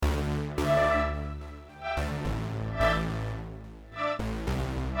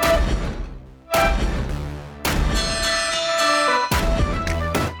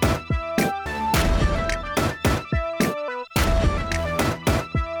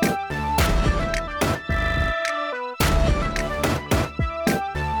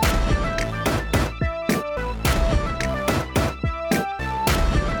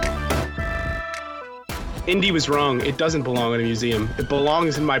Indy was wrong. It doesn't belong in a museum. It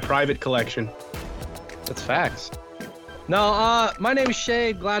belongs in my private collection. That's facts. No, my name is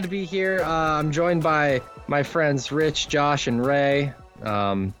Shay. Glad to be here. I'm joined by my friends Rich, Josh, and Ray.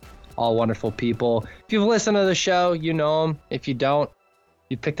 All wonderful people. If you've listened to the show, you know them. If you don't,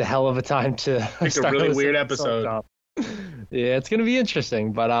 you picked a hell of a time to It's a really weird episode. Yeah, it's gonna be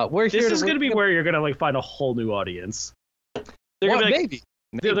interesting. But we're here. This is gonna be where you're gonna like find a whole new audience. They're Well, gonna be like,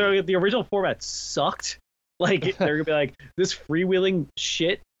 maybe. the original format sucked. Like they're gonna be like, this freewheeling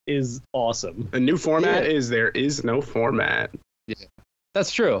shit is awesome. The new format is there is no format. Yeah,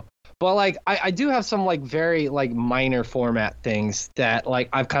 that's true. But like, I do have some like very like minor format things that like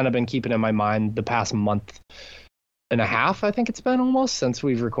I've kind of been keeping in my mind the past month and a half. I think it's been almost since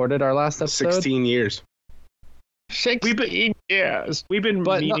we've recorded our last episode. 16 years. 16 years. We've been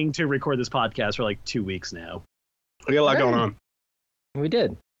meaning to record this podcast for like 2 weeks now. We got a lot going on. We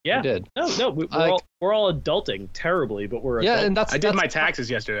did. Yeah. We did. No, we're all adulting terribly, but we're yeah, adulting. and I did my taxes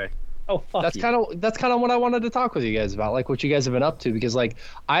yesterday. Oh, fuck that's you. kind of what I wanted to talk with you guys about, like what you guys have been up to, because like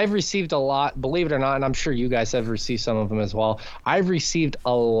I've received a lot, believe it or not, and I'm sure you guys have received some of them as well. I've received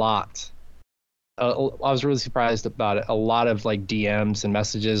a lot. I was really surprised about it. A lot of like DMs and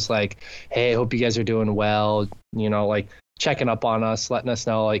messages like, "Hey, I hope you guys are doing well." You know, like checking up on us, letting us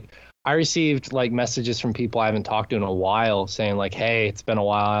know. Like I received like messages from people I haven't talked to in a while, saying like, "Hey, it's been a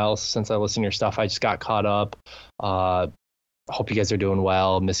while since I listened to your stuff. I just got caught up. Hope you guys are doing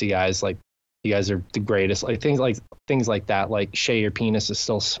well. Miss you guys. Like, you guys are the greatest." Like things like that. Like, Shay, your penis is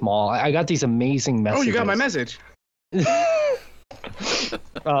still small. I got these amazing messages. Oh, you got my message. You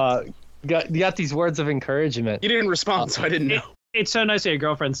got these words of encouragement. You didn't respond, so I didn't know. It's so nice that your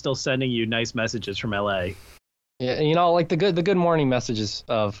girlfriend's still sending you nice messages from LA. Yeah, you know, like the good morning messages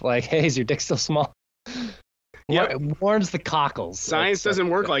of like, "Hey, is your dick still small?" Yeah, it warms the cockles. Science doesn't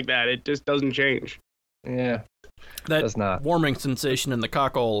work like that. It just doesn't change. Yeah, that does not. Warming sensation in the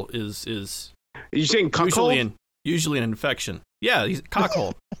cockhole is Are you saying cockhole? usually an infection. Yeah, he's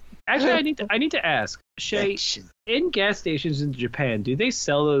cockhole. Actually, I need to ask Shay. In gas stations in Japan, do they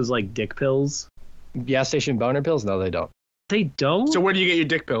sell those like dick pills? Gas station boner pills? No, they don't. They don't. So where do you get your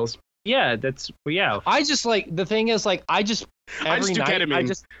dick pills? Yeah, I just like the thing is like I just every do night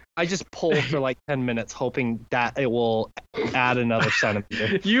ketamine. I just pull for like 10 minutes hoping that it will add another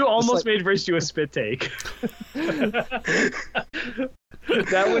centimeter. You almost made Rich do a spit take. That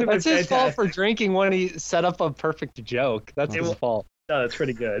would have been That's his fault for drinking when he set up a perfect joke. That's his fault. No, that's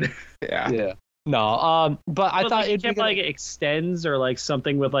pretty good. Yeah. No, but I thought like, you it'd can't be like it extends or like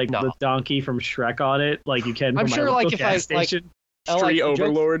something with like No. the donkey from Shrek on it, like you can. I'm from sure my like local if gas I like station. Street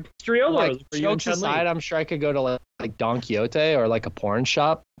Overlord. Street Overlord. Like, jokes aside, I'm sure I could go to like Don Quixote or like a porn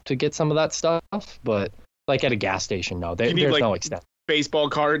shop to get some of that stuff, but like at a gas station, no, there's like, no extent. Baseball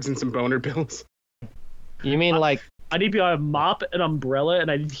cards and some boner pills. You mean like I need to be on a mop, an umbrella, and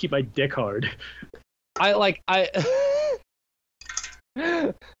I need to keep my dick hard.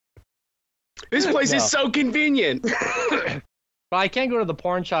 This place is so convenient. But I can't go to the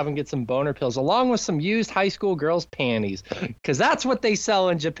porn shop and get some boner pills along with some used high school girls' panties, because that's what they sell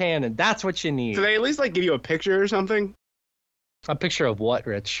in Japan, and that's what you need. Do they at least like give you a picture or something? A picture of what,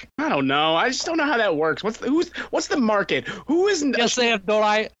 Rich? I don't know. I just don't know how that works. What's the market? Who is? Yes, they have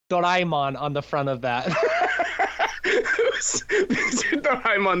Doraemon on the front of that. These are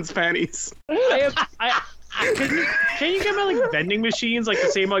Doraemon's panties. Can you get me like vending machines, like the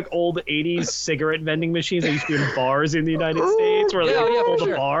same like old 80s cigarette vending machines that used to be in bars in the United States, where hold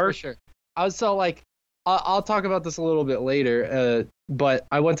a bar? For sure. I was so like, I'll talk about this a little bit later. But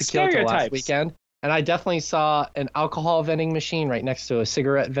I went to Kyoto last weekend, and I definitely saw an alcohol vending machine right next to a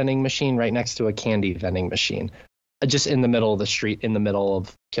cigarette vending machine, right next to a candy vending machine, just in the middle of the street, in the middle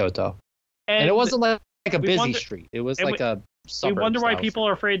of Kyoto. And it wasn't like a busy street. It was like a suburb. We wonder why people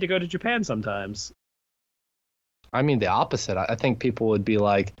are afraid to go to Japan sometimes. I mean, the opposite. I think people would be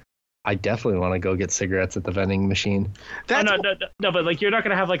like, I definitely want to go get cigarettes at the vending machine. No, but like you're not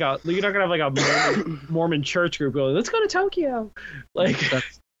gonna have like a Mormon church group going, let's go to Tokyo. Like,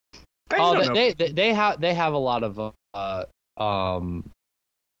 they have a lot of how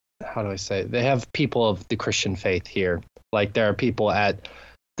do I say? They have people of the Christian faith here. Like there are people at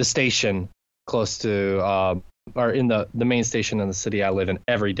the station close to or in the main station in the city I live in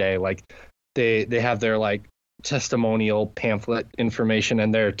every day. Like they have their like testimonial pamphlet information,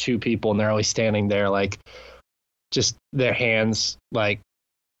 and there are two people, and they're always standing there like just their hands like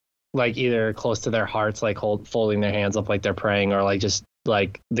either close to their hearts, like folding their hands up like they're praying, or like just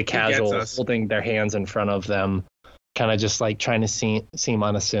like the casual holding their hands in front of them, kind of just like trying to seem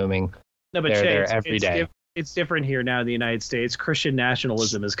unassuming. No, but they're there every day. it's different here now in the United States. Christian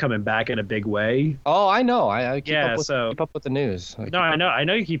nationalism is coming back in a big way. Oh, I know. I keep, Yeah, up with, so- keep up with the news. No, I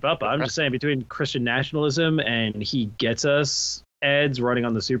know you keep up. I'm just saying between Christian nationalism and he gets us ads running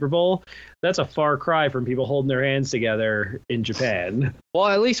on the Super Bowl, that's a far cry from people holding their hands together in Japan. Well,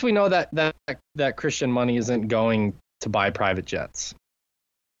 at least we know that Christian money isn't going to buy private jets.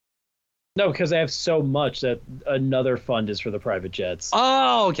 No, because they have so much that another fund is for the private jets.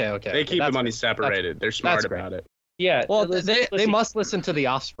 Oh, okay. They keep the money separated. They're smart about it. Yeah. Well, they must listen to The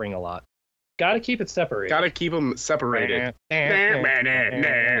Offspring a lot. Got to keep it separated. Got to keep them separated. All right,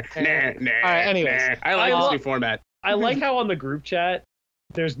 anyways. I like this new format. I like how on the group chat,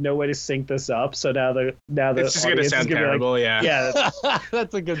 there's no way to sync this up. So now the It's just gonna sound terrible. yeah,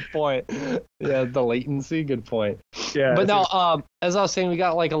 That's a good point. Yeah, the latency, good point. yeah. But no, as I was saying, we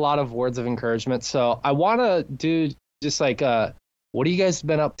got like a lot of words of encouragement. So I want to do just like, what have you guys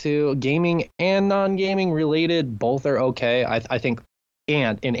been up to? Gaming and non-gaming related, both are okay. I think,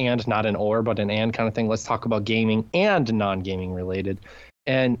 and not an or, but an and kind of thing. Let's talk about gaming and non-gaming related.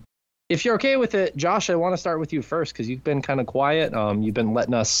 And if you're okay with it, Josh, I want to start with you first because you've been kind of quiet. You've been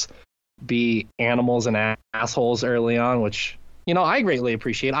letting us be animals and assholes early on, which, you know, I greatly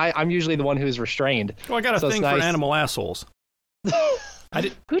appreciate. I'm usually the one who's restrained. Well, I got a So it's thing nice. for animal assholes.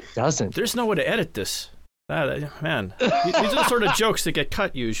 Who doesn't? There's no way to edit this. Man, these are the sort of jokes that get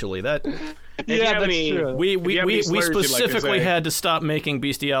cut usually. That Yeah, that's true. we slurs you'd like to specifically say. had to stop making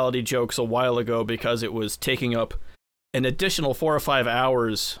bestiality jokes a while ago because it was taking up an additional 4 or 5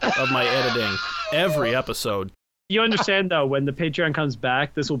 hours of my editing every episode. You understand though, when the Patreon comes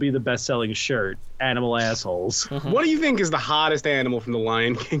back, this will be the best-selling shirt. Animal assholes. What do you think is the hottest animal from the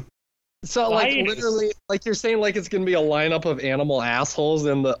Lion King? So like Nice. literally, like you're saying, like it's gonna be a lineup of animal assholes,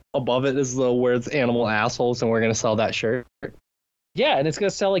 and the above it is the words animal assholes, and we're gonna sell that shirt. Yeah, and it's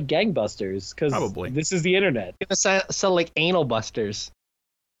gonna sell like gangbusters because Probably. this is the internet. We're gonna sell like anal busters.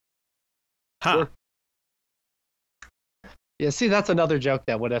 Ha! Yeah, see, that's another joke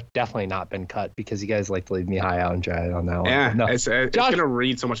that would have definitely not been cut because you guys like to leave me high out and dry on that one. Yeah, no, it's Josh- gonna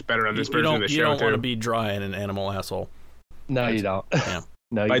read so much better on this You version of don't, the you show don't want to too. be dry in an animal asshole. no, you don't. Yeah.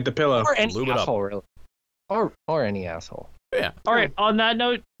 No, you Bite the pillow. or any Lube it up. asshole, really. Or any asshole. Yeah. All right. On that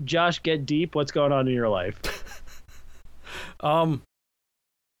note, Josh, get deep. What's going on in your life?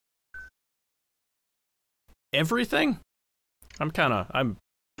 Everything. I'm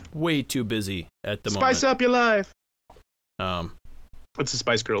way too busy at the Spice moment. up your life. Um. What's the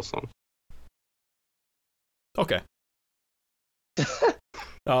Spice Girls song? Okay.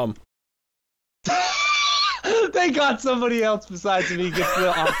 They got somebody else besides me gets the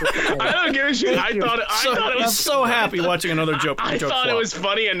offer. I don't give a shit. I thought it I'm was so happy watching another joke. I joke thought it flop. was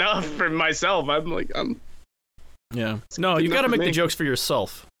funny enough for myself. Yeah. No, you enough got to for make me. the jokes for this. I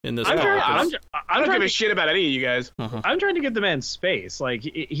call, don't 'cause- give a shit about any of you guys. I'm trying to get the man space. Like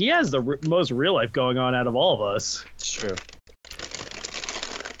he has the most real life going on out of all of us. It's true.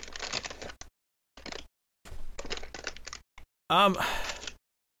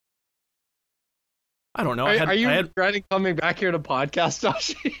 I don't know. Are you regretting coming back here to podcast,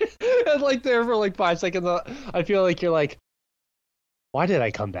 Josh? And like there for like 5 seconds, I feel like you're like, why did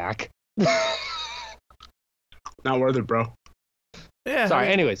I come back? Not worth it, bro. Yeah. Sorry.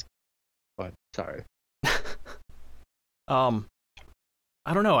 Anyways, but sorry.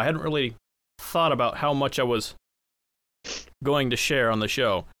 I don't know. I hadn't really thought about how much I was going to share on the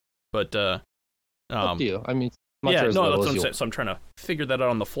show, but Up to you. I mean, much yeah, or as no, little that's as what I'm you saying. So I'm trying to figure that out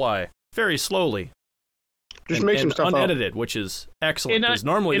on the fly, very slowly. Just and, make some and stuff up. unedited, which is excellent. In a- Because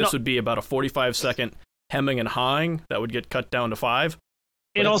normally in this a- would be about a 45-second hemming and hawing that would get cut down to 5.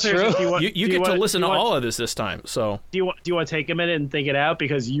 In all That's seriousness, true. You get to listen to all of this time. So Do you want to take a minute and think it out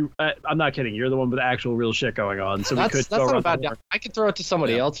because I'm not kidding. You're the one with actual real shit going on. So That's we could not go a around bad. the horn. I could throw it to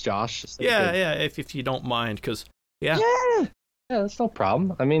somebody Yeah. else, Josh. Just like yeah, if you don't mind, because yeah, that's no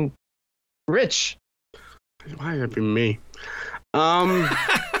problem. I mean, Rich, Why would it be me?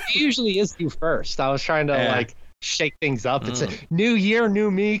 it usually is you first. I was trying to Yeah. like shake things up. It's a new year, new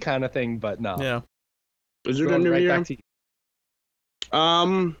me kind of thing, but no. yeah. Is it a Going new right year? back to you.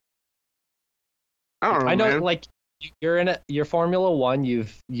 I don't know. I know, man. like you're in your Formula One.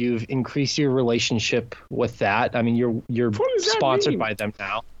 You've increased your relationship with that. I mean, you're What does that sponsored mean? by them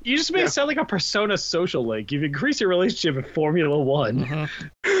now. You just made it sound like a Persona social link. You've increased your relationship with Formula One. Mhm.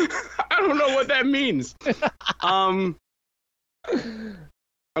 I don't know what that means. I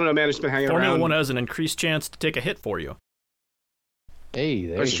don't know, man. I've just been hanging Formula around. One has an increased chance to take a hit for you. Hey,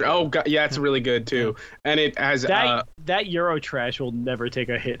 there That's you true. go. Oh, God, yeah, it's really good too. And it has That Euro trash will never take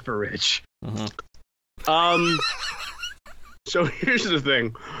a hit for Rich. Mhm. So here's the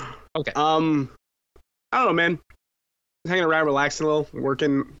thing. Okay. I don't know, man. Hanging around, relaxing a little,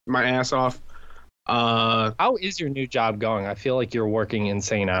 working my ass off. How is your new job going? I feel like you're working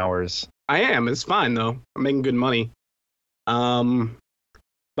insane hours. I am. It's fine though. I'm making good money.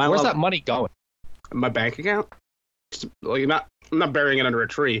 Where's that money going? My bank account. Like I'm not burying it under a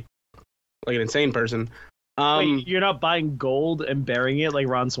tree, like an insane person. Wait, you're not buying gold and burying it like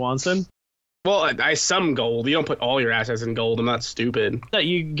Ron Swanson? Well, I some gold. You don't put all your assets in gold. I'm not stupid. No,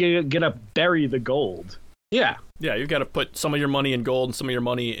 you gotta bury the gold. Yeah. Yeah, you've got to put some of your money in gold and some of your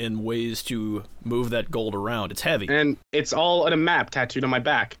money in ways to move that gold around. It's heavy. And it's all on a map tattooed on my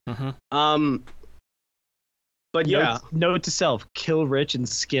back. Mm-hmm. But yeah. Note to self, kill Rich and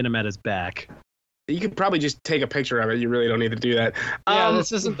skin him at his back. You could probably just take a picture of it. You really don't need to do that. Yeah,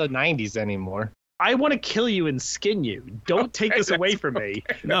 this isn't the 90s anymore. I want to kill you and skin you. Don't take this away from me.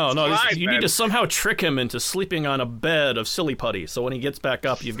 No, fine, you man. need to somehow trick him into sleeping on a bed of silly putty. So when he gets back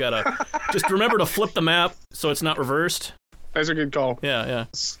up, you've got to just remember to flip the map so it's not reversed. That's a good call. Yeah.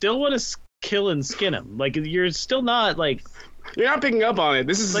 Still want to kill and skin him. Like, you're still not, like... You're not picking up on it.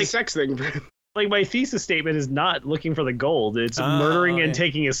 This is a sex thing. Like, my thesis statement is not looking for the gold. It's murdering and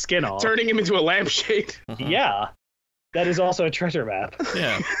taking his skin off. Turning him into a lampshade. Yeah. That is also a treasure map.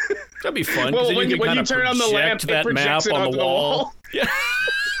 Yeah. That'd be fun. Well, Then when you you turn on the lamp, that it map projects it on onto the wall. Yeah.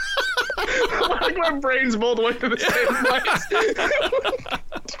 Like my brains both went to the same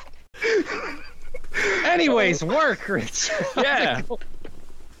place. Anyways, work, Rich. Yeah.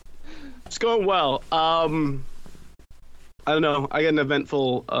 It's going well. I don't know. I got an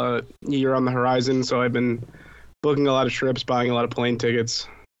eventful year on the horizon, so I've been booking a lot of trips, buying a lot of plane tickets.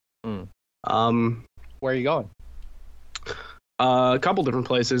 Where are you going? A couple different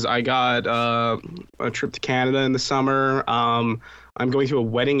places. I got a trip to Canada in the summer. I'm going to a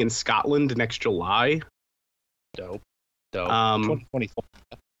wedding in Scotland next July. Dope. 2024.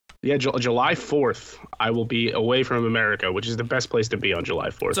 Yeah, July 4th, I will be away from America, which is the best place to be on July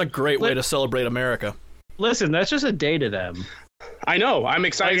 4th. It's a great way to celebrate America. Listen, that's just a day to them. I know. I'm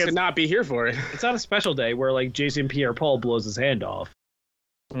excited to not be here for it. It's not a special day where, like, Jason Pierre-Paul blows his hand off.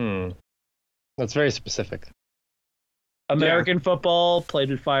 That's very specific. American football, played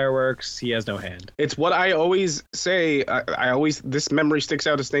with fireworks, he has no hand. It's what I always say. This memory sticks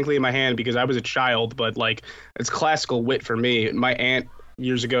out distinctly in my hand because I was a child, but, like, it's classical wit for me. My aunt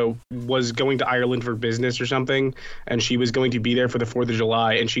years ago was going to Ireland for business or something, and she was going to be there for the 4th of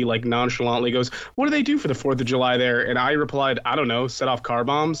July, and she, like, nonchalantly goes, "What do they do for the 4th of July there?" And I replied, "I don't know, set off car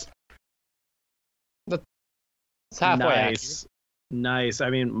bombs." It's halfway. Nice. I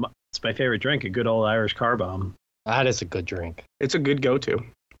mean, it's my favorite drink, a good old Irish car bomb. That is a good drink. It's a good go-to.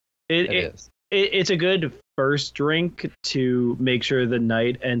 It is. It's a good first drink to make sure the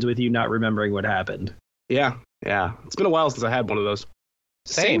night ends with you not remembering what happened. Yeah. It's been a while since I had one of those.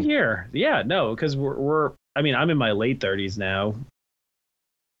 Same here. Yeah, no, because I'm in my late 30s now.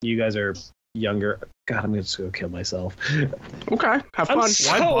 You guys are younger. God, I'm just going to kill myself. Okay, have fun.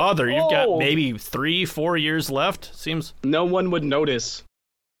 Why bother? You've got maybe 3-4 years left. Seems no one would notice.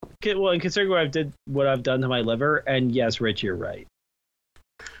 Well, and considering what I've done to my liver, and yes, Rich, you're right.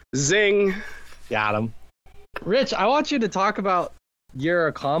 Zing. Got him. Rich, I want you to talk about your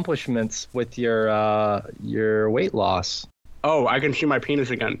accomplishments with your weight loss. Oh, I can see my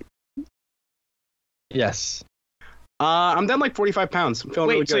penis again. Yes. I'm down like 45 pounds. I'm feeling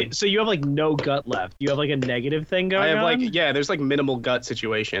really good. So you have like no gut left. You have like a negative thing going on? There's like minimal gut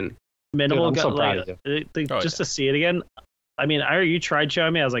situation. Minimal Dude, I'm gut. so proud of you. Just to see it again. I mean, you tried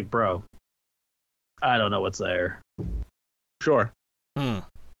showing me. I was like, bro, I don't know what's there. Sure.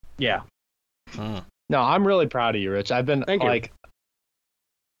 Yeah. No, I'm really proud of you, Rich. I've been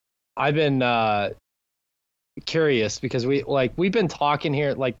curious because we've been talking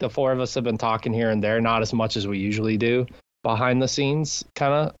here, like the four of us have been talking here and there, not as much as we usually do behind the scenes,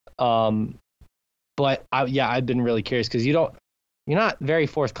 kind of. But I've been really curious because you're not very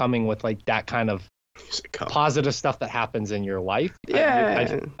forthcoming with like that kind of positive stuff that happens in your life.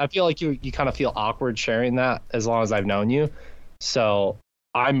 Yeah. I feel like you kind of feel awkward sharing that as long as I've known you. So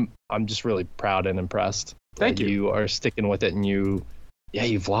I'm just really proud and impressed. Thank you. You are sticking with it, and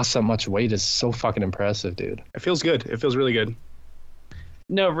you've lost so much weight. Is so fucking impressive, dude. It feels good. It feels really good.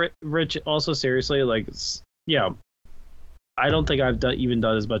 No, Rich. Also, seriously, like, yeah, I don't think I've done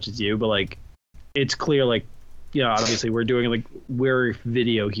as much as you, but like, it's clear, like, obviously we're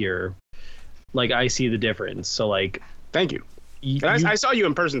video here. Like, I see the difference. So like, thank you. I saw you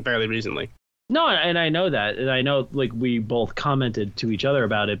in person fairly recently. No, and I know that, and I know like we both commented to each other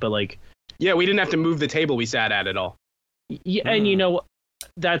about it, but like, yeah, we didn't have to move the table we sat at all. Yeah, and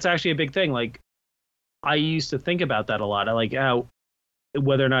that's actually a big thing. Like, I used to think about that a lot. I like how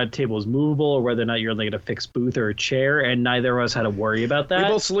whether or not a table is movable or whether or not you're like at a fixed booth or a chair, and neither of us had to worry about that. We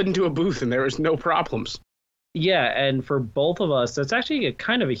both slid into a booth and there was no problems. Yeah, and for both of us, that's actually a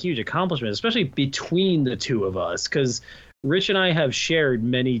kind of a huge accomplishment, especially between the two of us, because Rich and I have shared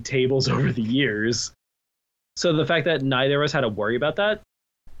many tables over the years. So the fact that neither of us had to worry about that,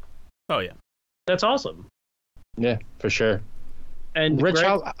 Oh yeah. that's awesome. Yeah, for sure. And Rich, Greg,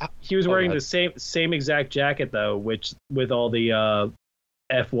 how, he was go wearing ahead. the same exact jacket though, which with all the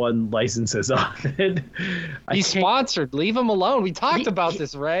F1 licenses on it. he's sponsored. Leave him alone. We talked about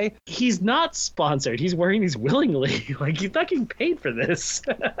this, Ray. He's not sponsored. He's wearing these willingly. Like, he's not getting paid for this.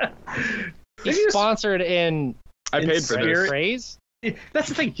 He's sponsored in I paid for this. phrase. That's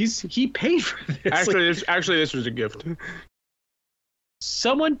the thing. He paid for this. Actually, this was a gift.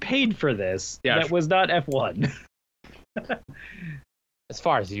 Someone paid for this. Yeah. That was not F1. As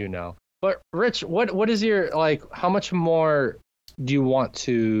far as you know. But Rich, what is your like? How much more do you want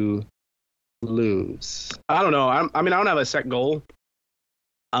to lose? I don't know. I mean, I don't have a set goal.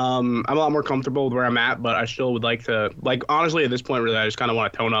 I'm a lot more comfortable with where I'm at, but I still would like to, like, honestly, at this point, really, I just kind of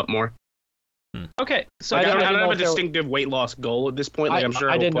want to tone up more. Okay, so Like, I didn't don't know have a if there- distinctive weight loss goal at this point. Like, I'm sure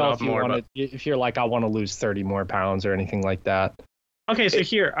I I will didn't put know off if you more. wanted, if you're like, I want to lose 30 more pounds or anything like that. Okay, so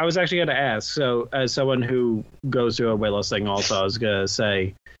here, I was actually going to ask. So, as someone who goes through a weight loss thing also, I was going to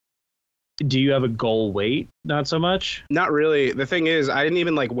say, do you have a goal weight? Not so much? Not really. The thing is, I didn't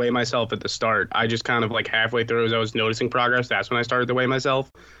even like weigh myself at the start. I just kind of like halfway through as I was noticing progress, that's when I started to weigh myself.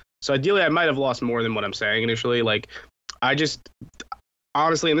 So ideally, I might have lost more than what I'm saying initially. Like, I just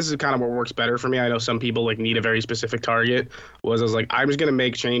honestly, and this is kind of what works better for me. I know some people like need a very specific target. I was like, I'm just gonna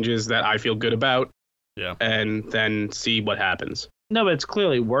make changes that I feel good about. Yeah. And then see what happens. No, but it's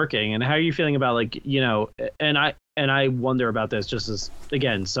clearly working. And how are you feeling about, like, you know, and I wonder about this just as,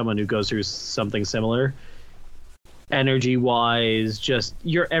 again, someone who goes through something similar. Energy wise, just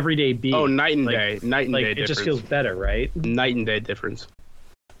your everyday being. Oh, night and like, day. Night and like day it difference. just feels better, right? Night and day difference.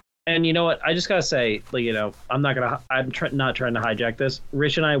 And you know what? I just gotta say, like, you know, I'm not trying to hijack this.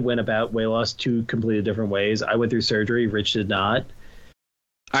 Rich and I went about weight loss two completely different ways. I went through surgery. Rich did not.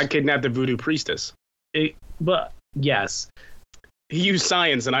 I kidnapped the voodoo priestess. But yes, He used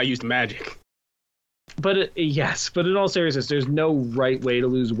science and I used magic. but yes, but in all seriousness, there's no right way to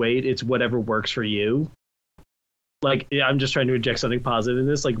lose weight. It's whatever works for you. Like, I'm just trying to inject something positive in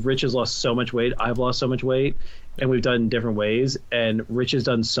this. Like, Rich has lost so much weight. I've lost so much weight, and we've done different ways. And Rich has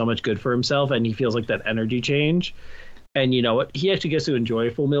done so much good for himself, and he feels like that energy change. And you know what? He actually gets to enjoy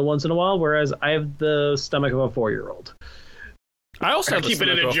a full meal once in a while, whereas I have the stomach of a 4-year-old. I also have Keep it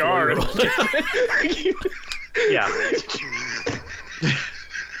in stomach a of jar. 4-year-old. Yeah.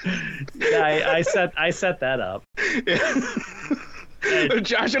 I set that up.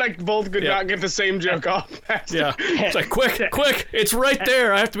 Josh and I both could not get the same joke off. Fast. Yeah. It's like, quick, it's right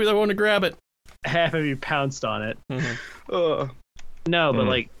there. I have to be the one to grab it. Half of you pounced on it. Ugh. No, but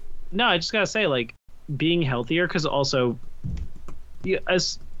like, no, I just gotta say, like, being healthier, because also,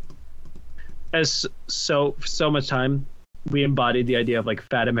 as so much time we embodied the idea of like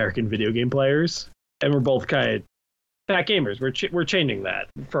fat American video game players, and we're both kind of fat gamers. We're changing that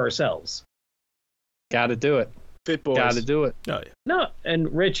for ourselves. Got to do it. Fit boys. Got to do it. Oh, yeah. No,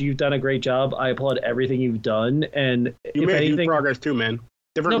 and Rich, you've done a great job. I applaud everything you've done, and You if made anything, huge progress too, man.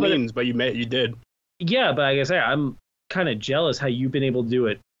 Different means, but you did. yeah. But like I say, I'm kind of jealous how you've been able to do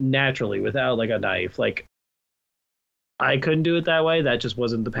it naturally without like a knife. Like, I couldn't do it that way. That just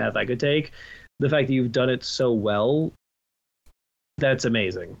wasn't the path I could take. The fact that you've done it so well, that's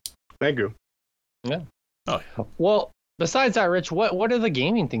amazing. Thank you. Yeah. Oh, yeah. Well, besides that, Rich, what are the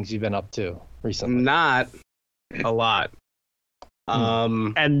gaming things you've been up to recently? Not a lot.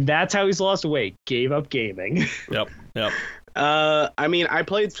 And that's how he's lost weight. Gave up gaming. Yep. I mean, I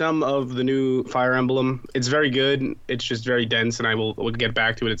played some of the new Fire Emblem. It's very good. It's just very dense, and we'll get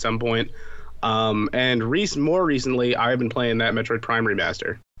back to it at some point. And more recently, I've been playing that Metroid Prime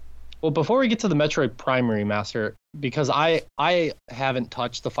Remaster. Well, before we get to the Metroid Prime Remaster, because I haven't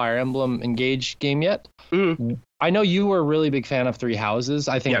touched the Fire Emblem Engage game yet. Mhm. I know you were a really big fan of Three Houses.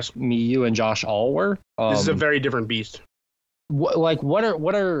 I think Yes. me, you, and Josh all were. This is a very different beast. What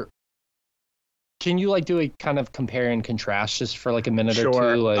are can you like do a kind of compare and contrast just for like a minute or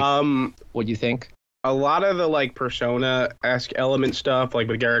Sure. two? Like, what do you think? A lot of the like Persona-esque element stuff, like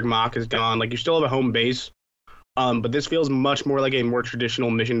with Garreg Mach is gone. Like you still have a home base, but this feels much more like a more traditional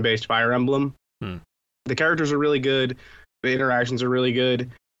mission-based Fire Emblem. The characters are really good. The interactions are really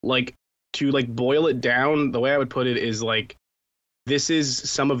good. Like to like boil it down, the way I would put it is like this is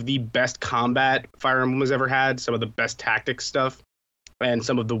some of the best combat Fire Emblem has ever had. Some of the best tactics stuff, and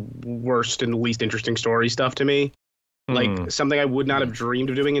some of the worst and least interesting story stuff to me. Like something I would not have dreamed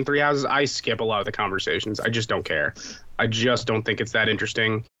of doing in Three Houses. I skip a lot of the conversations. I just don't care. I just don't think it's that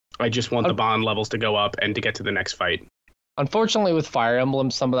interesting. I just want the bond levels to go up and to get to the next fight. Unfortunately, with Fire Emblem,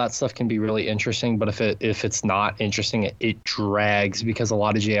 some of that stuff can be really interesting, but if it's not interesting, it drags because a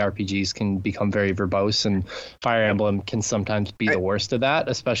lot of JRPGs can become very verbose, and Fire Emblem can sometimes be the worst of that,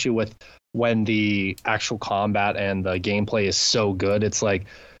 especially with when the actual combat and the gameplay is so good. It's like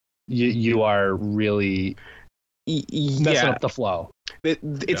you are really messing up the flow.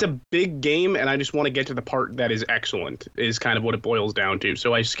 It's a big game, and I just want to get to the part that is excellent, is kind of what it boils down to.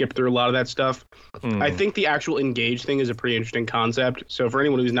 So I skip through a lot of that stuff. I think the actual engage thing is a pretty interesting concept. So for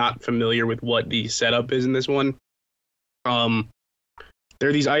anyone who's not familiar with what the setup is in this one, there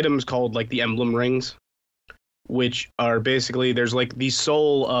are these items called like the emblem rings, which are basically, there's like the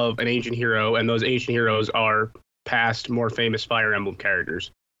soul of an ancient hero, and those ancient heroes are past, more famous Fire Emblem characters.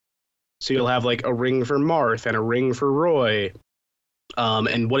 So you'll have like a ring for Marth and a ring for Roy.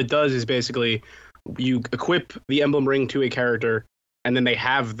 And what it does is basically you equip the emblem ring to a character, and then they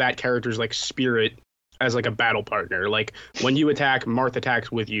have that character's like spirit as like a battle partner. Like when you attack, Marth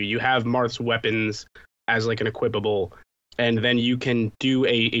attacks with you. You have Marth's weapons as like an equipable, and then you can do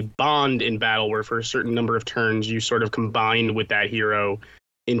a bond in battle where for a certain number of turns you sort of combine with that hero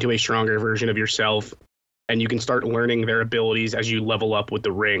into a stronger version of yourself, and you can start learning their abilities as you level up with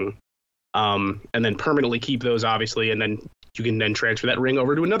the ring. And then permanently keep those, obviously, and then you can then transfer that ring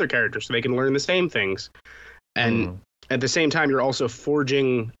over to another character so they can learn the same things. And at the same time, you're also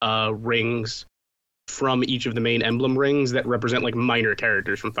forging rings from each of the main emblem rings that represent like minor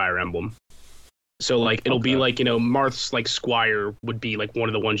characters from Fire Emblem. So like it'll be like, you know, Marth's like Squire would be like one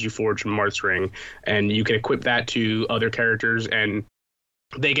of the ones you forge from Marth's ring, and you can equip that to other characters, and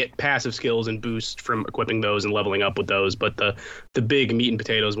they get passive skills and boost from equipping those and leveling up with those. But the big meat and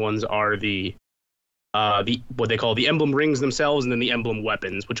potatoes ones are the what they call the emblem rings themselves, and then the emblem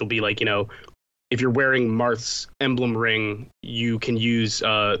weapons, which will be like, you know, if you're wearing Marth's emblem ring, you can use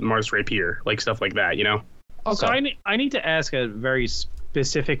Marth's rapier, like stuff like that, you know? Okay. So I need to ask a very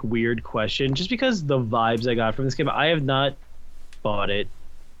specific weird question, just because the vibes I got from this game. I have not bought it.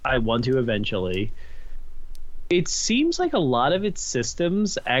 I want to eventually. It seems like a lot of its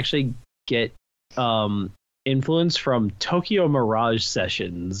systems actually get influence from Tokyo Mirage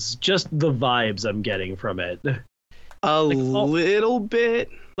Sessions. Just the vibes I'm getting from it. A little bit.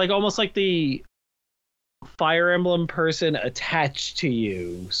 Like almost like the Fire Emblem person attached to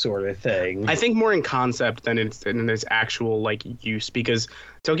you sort of thing. I think more in concept than in its actual like use, because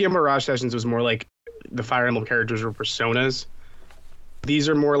Tokyo Mirage Sessions was more like the Fire Emblem characters were personas. These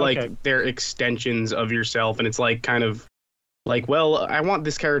are more like they're extensions of yourself, and it's like kind of like, well, I want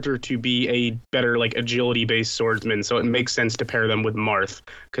this character to be a better like agility based swordsman, so it makes sense to pair them with Marth,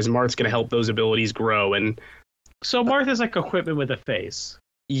 because Marth's going to help those abilities grow. And so Marth is like equipment with a face.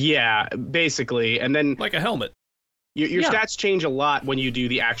 Yeah, basically. And then like a helmet. Your stats change a lot when you do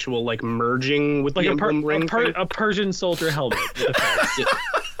the actual like merging with like the emblem ring. A Persian soldier helmet with a face.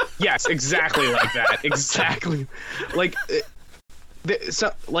 Yes, exactly like that. Exactly. Like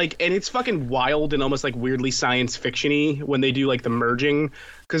so like, and it's fucking wild and almost like weirdly science fiction-y when they do like the merging,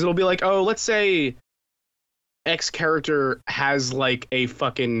 because it'll be like, oh, let's say X character has like a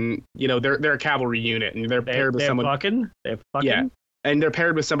fucking, you know, they're a cavalry unit, and they're paired with someone. They're fucking. Yeah, and they're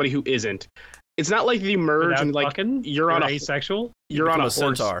paired with somebody who isn't. It's not like the merge and like you're on asexual. You're on a horse.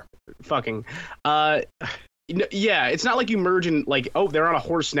 Centaur. Fucking. Yeah, it's not like you merge and like, oh, they're on a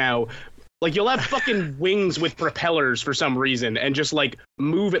horse now. Like, you'll have fucking wings with propellers for some reason and just, like,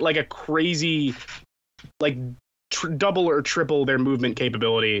 move at, like, a crazy, like, double or triple their movement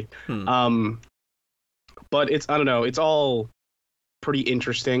capability. But it's, I don't know, it's all pretty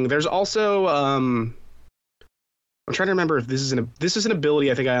interesting. There's also, I'm trying to remember if this is an ability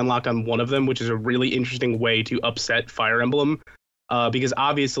I think I unlocked on one of them, which is a really interesting way to upset Fire Emblem, because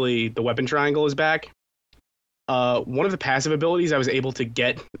obviously the weapon triangle is back. One of the passive abilities I was able to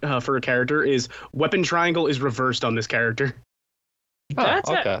get for a character is weapon triangle is reversed on this character. That's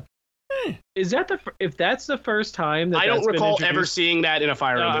okay. Is that if that's the first time I don't recall ever seeing that in a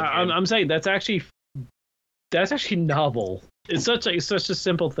Fire Emblem game. I'm saying that's actually novel. It's such a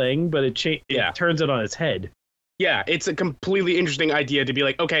simple thing, but it turns it on its head. Yeah, it's a completely interesting idea to be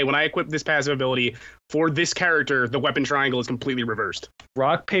like, okay, when I equip this passive ability for this character, the weapon triangle is completely reversed.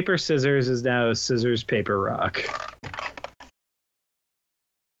 Rock, paper, scissors is now scissors, paper, rock.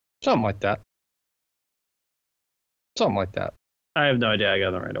 Something like that. I have no idea I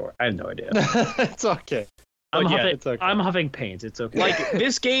got the right order. I have no idea. It's okay. I'm okay. huffing paint. It's okay. Like,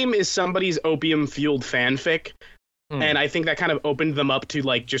 this game is somebody's opium-fueled fanfic, and I think that kind of opened them up to,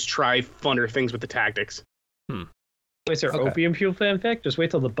 like, just try funner things with the tactics. Wait, is there Okay. opium fuel fanfic? Just wait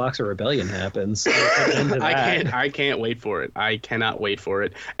till the Boxer Rebellion happens. I can't wait for it. I cannot wait for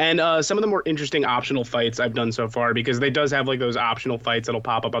it. And some of the more interesting optional fights I've done so far, because they does have like those optional fights that'll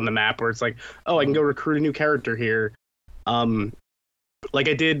pop up on the map where it's like, oh, I can go recruit a new character here. Like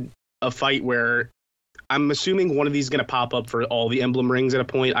I did a fight where I'm assuming one of these is gonna pop up for all the emblem rings at a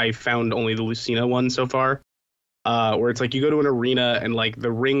point. I found only the Lucina one so far. Where it's like you go to an arena and like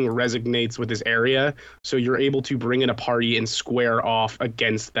the ring resonates with this area, so you're able to bring in a party and square off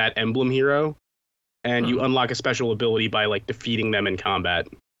against that emblem hero, and you unlock a special ability by like defeating them in combat.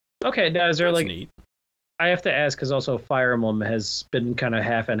 Okay, now is there That's like neat. I have to ask because also Fire Emblem has been kind of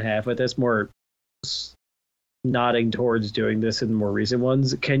half and half with this, more nodding towards doing this in more recent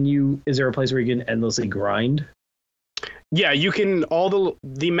ones. Is there a place where you can endlessly grind? Yeah, you can.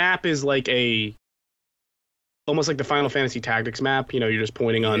 The map is like almost like the Final Fantasy Tactics map. You know, you're just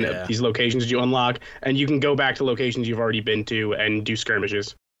pointing on these locations that you unlock, and you can go back to locations you've already been to and do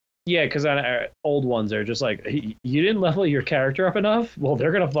skirmishes. Yeah, because on old ones are just like, you didn't level your character up enough? Well,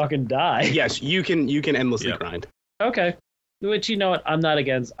 they're gonna fucking die. Yes, you can endlessly grind. Okay. Which, you know what, I'm not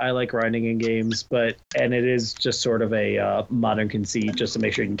against. I like grinding in games, and it is just sort of a modern conceit just to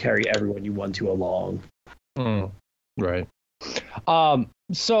make sure you can carry everyone you want to along. Right.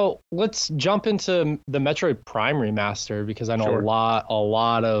 So let's jump into the Metroid Prime remaster, because I know a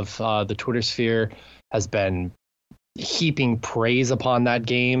lot of the Twitter sphere has been heaping praise upon that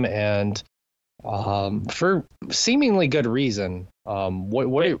game, and for seemingly good reason. What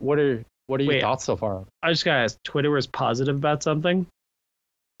are your thoughts so far? I just gotta ask, Twitter was positive about something?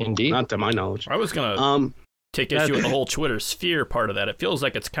 Indeed. Not to my knowledge. I was gonna take issue with the whole Twitter sphere part of that. It feels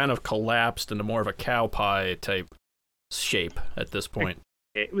like it's kind of collapsed into more of a cow pie type shape at this point.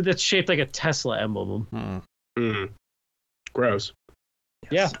 That's shaped like a Tesla emblem. Gross.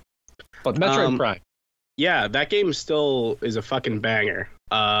 Yeah. But Metroid Prime. Yeah, that game still is a fucking banger.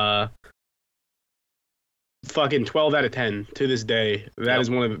 Fucking 12 out of 10 to this day. That is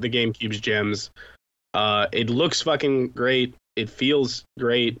one of the GameCube's gems. It looks fucking great. It feels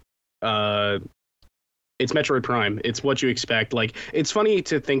great. It's Metroid Prime. It's what you expect. Like, it's funny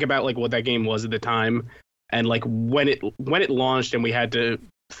to think about like what that game was at the time, and like when it launched, and we had to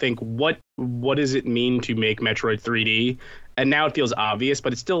think what does it mean to make Metroid 3D? And now it feels obvious,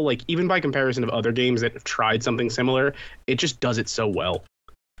 but it's still like, even by comparison of other games that have tried something similar, it just does it so well.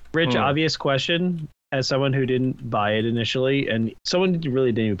 Rich, obvious question. As someone who didn't buy it initially, and someone who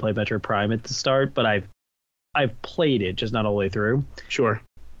really didn't even play Metroid Prime at the start, but I've played it, just not all the way through. Sure.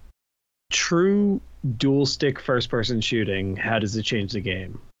 True dual stick first person shooting, how does it change the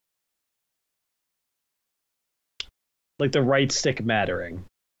game? Like the right stick mattering.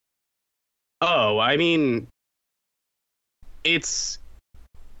 Oh, I mean, it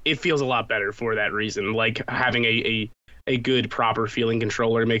feels a lot better for that reason. Like having a good proper feeling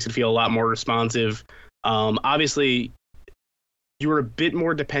controller makes it feel a lot more responsive. Obviously you were a bit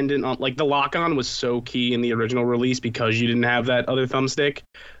more dependent on, like, the lock-on was so key in the original release because you didn't have that other thumbstick,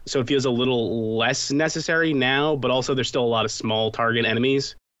 so it feels a little less necessary now, but also there's still a lot of small target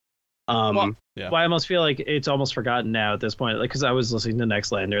enemies. Well, I almost feel like it's almost forgotten now at this point, like, because I was listening to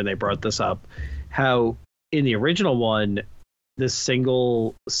Nextlander and they brought this up, how in the original one, the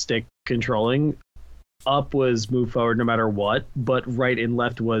single stick controlling, up was move forward no matter what, but right and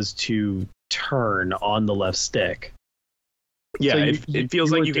left was to turn on the left stick. Yeah, So it feels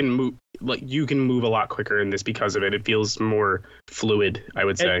like you can move, like you can move a lot quicker in this because of it. It feels more fluid, I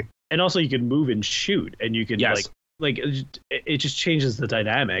would say. And also you can move and shoot, and you can like it just changes the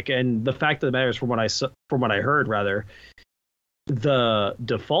dynamic. And the fact of the matter is, from what I heard, rather, the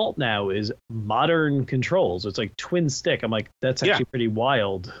default now is modern controls. It's like twin stick. I'm like, that's actually pretty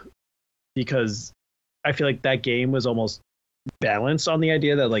wild, because I feel like that game was almost balanced on the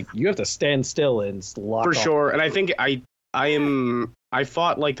idea that, like, you have to stand still and lock for off. sure. And I think I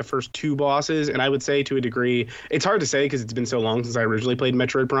fought like the first two bosses, and I would say to a degree, it's hard to say because it's been so long since I originally played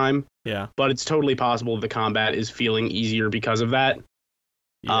Metroid Prime. Yeah. But it's totally possible the combat is feeling easier because of that.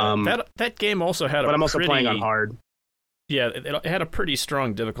 Yeah, that game also had but I'm also playing on hard. Yeah, it had a pretty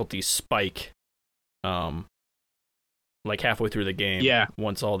strong difficulty spike. Like halfway through the game. Yeah.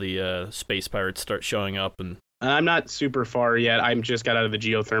 Once all the space pirates start showing up, and I'm not super far yet. I'm just got out of the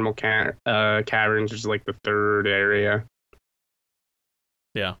geothermal caverns, which is like the third area.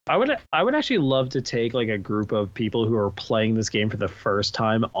 Yeah. I would actually love to take like a group of people who are playing this game for the first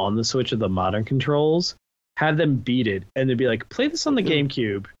time on the Switch with the modern controls, have them beat it, and they'd be like, play this on the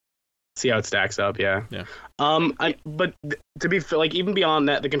GameCube. See how it stacks up, yeah. But to be like, even beyond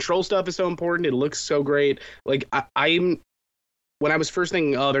that, the control stuff is so important. It looks so great. Like when I was first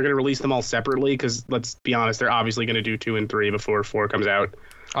thinking, oh, they're going to release them all separately, because let's be honest, they're obviously going to do 2 and 3 before 4 comes out.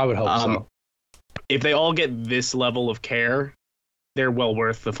 I would hope so. If they all get this level of care, they're well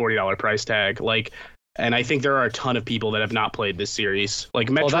worth the $40 price tag. Like, and I think there are a ton of people that have not played this series. Like,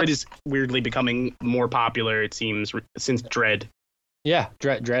 Metroid is weirdly becoming more popular, it seems, since Dread. Yeah,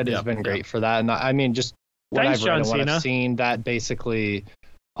 Dread has been great for that. And I mean, just what I've read and what I've seen, that basically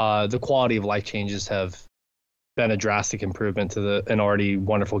the quality of life changes have been a drastic improvement to an already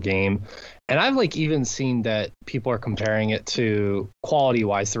wonderful game. And I've like even seen that people are comparing it to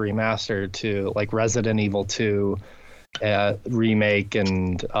quality-wise, the remaster, to like Resident Evil 2 remake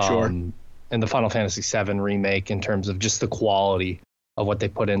and and the Final Fantasy VII remake in terms of just the quality of what they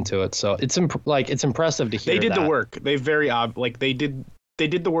put into it. So it's it's impressive to hear. They did the work. They did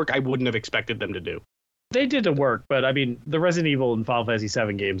the work I wouldn't have expected them to do. They did the work, but I mean, the Resident Evil and Final Fantasy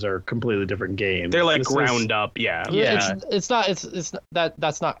VII games are completely different games. They're like ground up, yeah. It's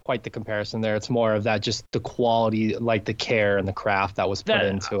that's not quite the comparison there. It's more of that, just the quality, like the care and the craft that was put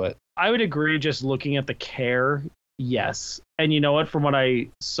into it. I would agree. Just looking at the care, yes. And you know what? From what I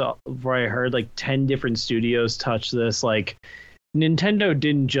saw, where I heard, like 10 different studios touch this. Like Nintendo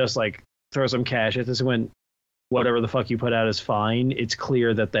didn't just like throw some cash at this and went, whatever the fuck you put out is fine. It's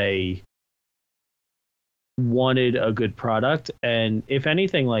clear that they wanted a good product, and if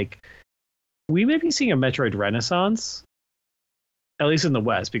anything, like we may be seeing a Metroid renaissance, at least in the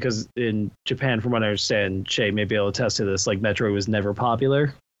West, because in Japan, from what I understand, Shay may be able to attest to this, like Metroid was never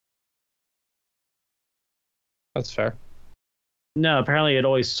popular. That's fair. No, apparently it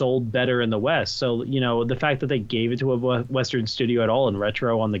always sold better in the West. So, you know, the fact that they gave it to a Western studio at all in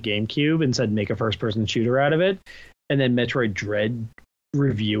Retro on the GameCube and said make a first-person shooter out of it, and then Metroid Dread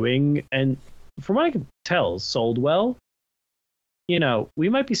reviewing, and from what I can tell, sold well. You know, we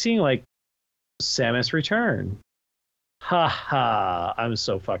might be seeing like Samus Return. Ha ha! I'm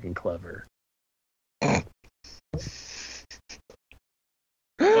so fucking clever. Fuck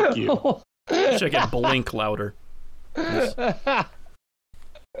you. Should get blink louder.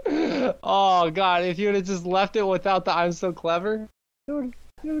 Oh god! If you would have just left it without the "I'm so clever," I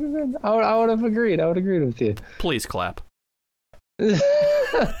would have agreed. I would agree with you. Please clap.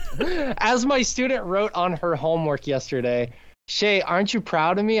 As my student wrote on her homework yesterday, Shay, aren't you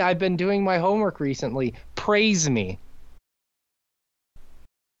proud of me? I've been doing my homework recently. Praise me.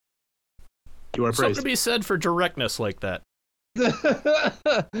 You are praised. Something to be said for directness like that.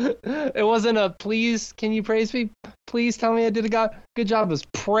 It wasn't a please, can you praise me? Please tell me I did a good job. It was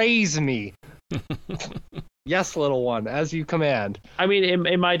praise me. Yes, little one, as you command. I mean,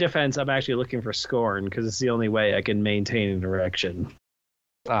 in my defense, I'm actually looking for scorn because it's the only way I can maintain an erection.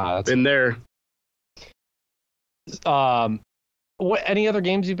 That's been there. What any other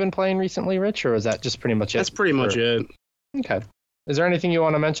games you've been playing recently, Rich, or is that just pretty much it? That's pretty much it. Okay. Is there anything you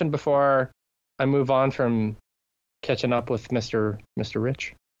want to mention before I move on from catching up with Mr.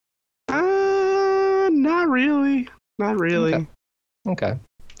 Rich? Not really. Not really. Okay.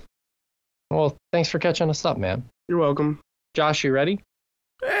 Well, thanks for catching us up, man. You're welcome. Josh, you ready?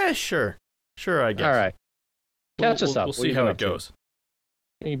 Sure. Sure, I guess. All right. Catch us up. We'll see how it goes.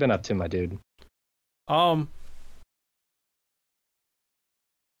 What you been up to, my dude?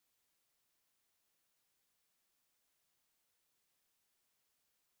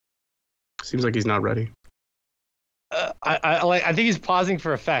 Seems like he's not ready. I think he's pausing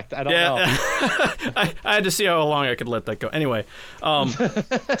for effect. I don't know. I had to see how long I could let that go. Anyway,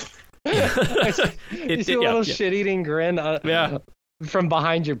 you see a little shit-eating grin from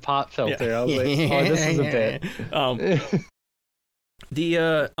behind your pop filter. Yeah. I was like, oh, this is a bit.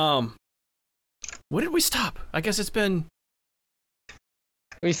 What did we stop? I guess it's been...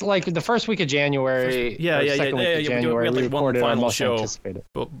 It's like the first week of January. Second week of January, we had like one final show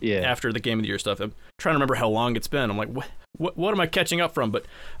after the Game of the Year stuff. I'm trying to remember how long it's been. I'm like, what am I catching up from? But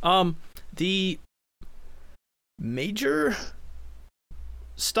the major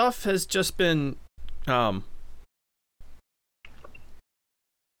stuff has just been we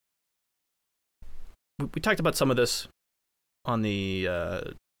talked about some of this on the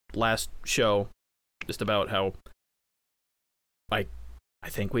last show, just about how I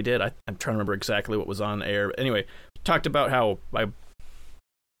think we did. I'm trying to remember exactly what was on air. Anyway, talked about how I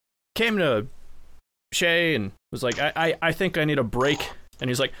came to Shay and was like, I think I need a break. And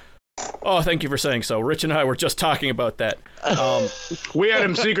he's like, oh, thank you for saying so. Rich and I were just talking about that. We had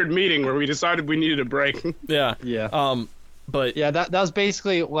a secret meeting where we decided we needed a break. Yeah. But yeah, that was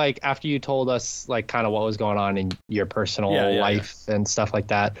basically like after you told us like kind of what was going on in your personal life and stuff like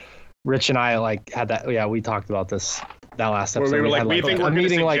that. Rich and I like had that. Yeah, we talked about this that last episode. Where we were like, we think we're going to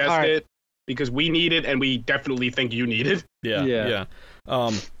suggest it. because we need it and we definitely think you need it. Yeah.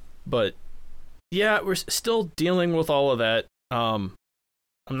 But yeah, we're still dealing with all of that. I'm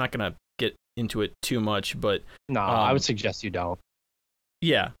not gonna get into it too much, but No, I would suggest you don't.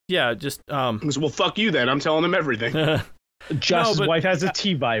 Yeah, just Well, fuck you then. I'm telling them everything. Josh's wife has a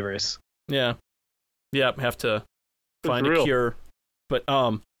T virus. Yeah, have to find For a real. cure. But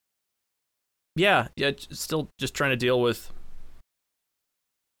yeah, still just trying to deal with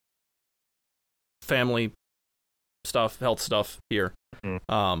family stuff, health stuff here.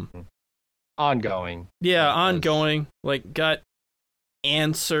 Ongoing. Yeah, Yes. ongoing. Like, got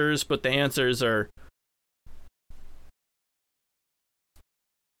answers, but the answers are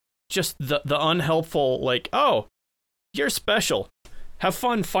just the unhelpful, like, oh, you're special. Have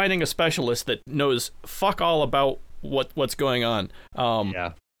fun finding a specialist that knows fuck all about what's going on.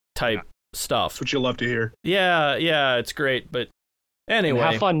 Type stuff. That's what you love to hear. Yeah, it's great, but anyway.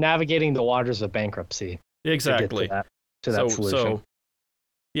 And have fun navigating the waters of bankruptcy. Exactly. To that solution. So,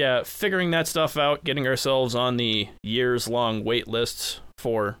 yeah, figuring that stuff out, getting ourselves on the years-long wait lists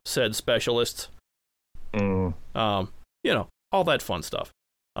for said specialists. You know, all that fun stuff.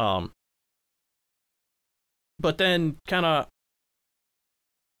 But then, kind of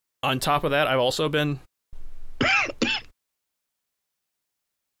on top of that, I've also been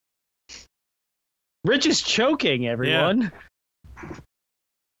Rich is choking, everyone.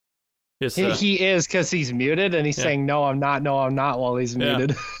 He is, because he's muted and he's saying, no, I'm not, while he's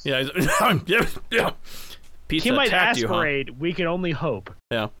muted. Yeah. Pizza He might attacked you, huh? aspirate. We can only hope.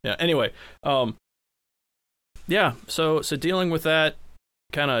 Yeah. Anyway, yeah. So dealing with that,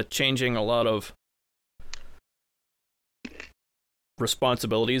 kind of changing a lot of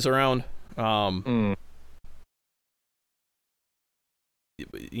responsibilities around.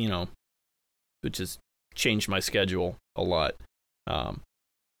 You know, which has changed my schedule a lot.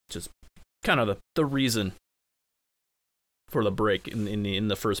 Just kind of the reason for the break in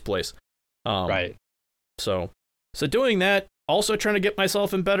the first place. Right. So doing that, also trying to get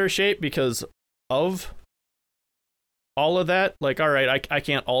myself in better shape because of all of that. Like, all right, I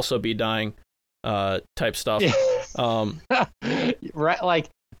can't also be dying, type stuff. Right. Like,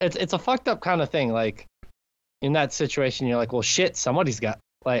 it's a fucked up kind of thing. Like, in that situation, you're like, well, shit, somebody's got,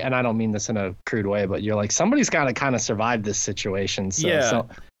 like, and I don't mean this in a crude way, but you're like, somebody's got to kind of survive this situation. So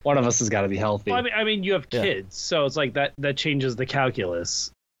one of us has got to be healthy. Well, I mean, you have kids, so it's like that changes the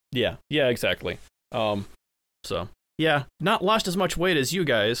calculus. Yeah, exactly. So yeah, not lost as much weight as you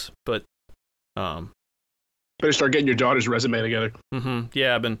guys, but Better start getting your daughter's resume together.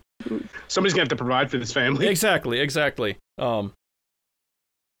 Yeah, I've been. Somebody's gonna have to provide for this family. Exactly.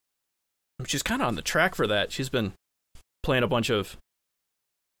 She's kind of on the track for that. She's been playing a bunch of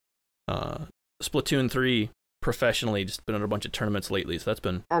Splatoon 3 professionally, just been in a bunch of tournaments lately, so that's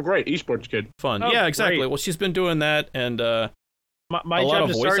been great. Esports good. Fun. Oh, yeah, exactly. great. Well, she's been doing that and My a lot job of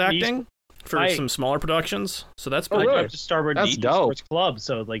to voice start acting for some smaller productions, so that's been I just started an That's esports dope. club,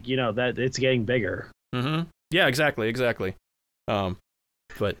 so like, you know, that it's getting bigger. Yeah, exactly.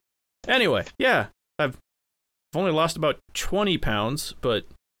 But anyway, yeah, I've only lost about 20 pounds, but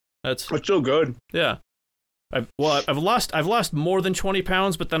that's still good. Yeah. I've lost more than 20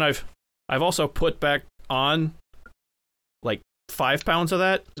 pounds, but then I've also put back on like 5 pounds of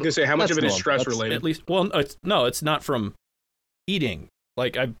that. I was gonna say, how much That's of it is normal. stress That's related? At least, well, it's not from eating.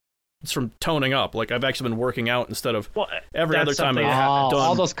 Like it's from toning up. Like I've actually been working out insteed of every other that's time something I've that done.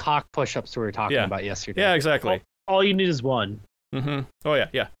 All those cock push-ups we were talking about yesterday. Yeah, exactly. All you need is one. Oh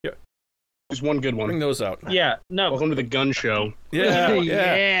yeah. Just one good Bring one. those out. Yeah, no. Welcome to the gun show.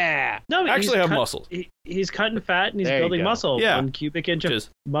 Yeah. No, Actually have muscles. He's cutting fat and he's There you building go. muscle. Yeah. 1 cubic inch of Just-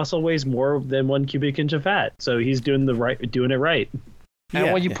 muscle weighs more than 1 cubic inch of fat. So he's doing it right.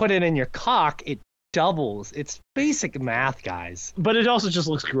 And when you put it in your cock, it doubles. It's basic math, guys. But it also just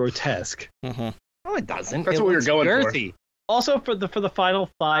looks grotesque. No, it doesn't. That's It what we were looks going for. girthy. Also, for the final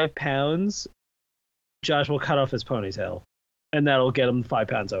 5 pounds, Josh will cut off his ponytail, and that'll get him 5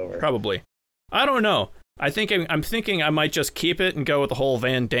 pounds over. Probably. I don't know. I'm thinking I might just keep it and go with the whole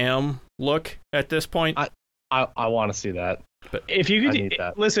Van Damme look at this point. I want to see that. But If you I need could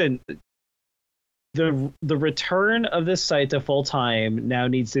that. listen, the return of this site to full time now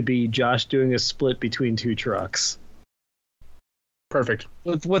needs to be Josh doing a split between 2 trucks. Perfect.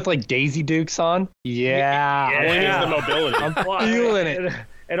 With like Daisy Dukes on? Yeah. Only needs the mobility. I'm feeling it.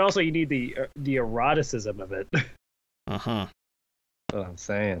 And also, you need the eroticism of it. That's what I'm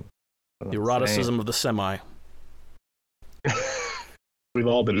saying. the eroticism of the semi. We've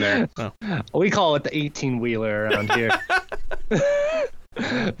all been there. We call it the 18-wheeler around here.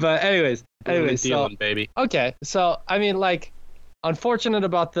 But anyways, so dealing, baby. okay, so I mean, like, unfortunate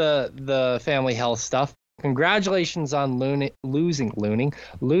about the family health stuff. Congratulations on losing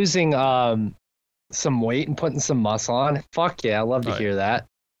some weight and putting some muscle on. Fuck yeah, I love to hear that.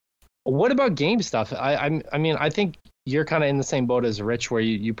 What about game stuff? I mean, I think you're kind of in the same boat as Rich, where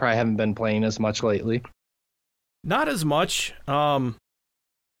you probably haven't been playing as much lately. Not as much.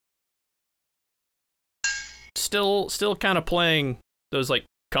 Still kind of playing those like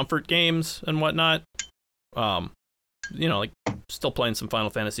comfort games and whatnot. Like still playing some Final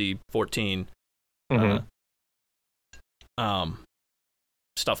Fantasy 14. Mm-hmm.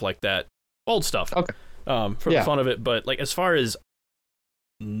 Stuff like that. Old stuff. Okay. For the fun of it, but like as far as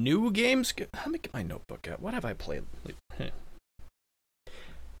new games, let me get my notebook out. What have I played?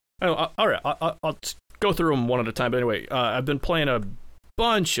 Oh, all right. I'll go through them one at a time. But anyway, I've been playing a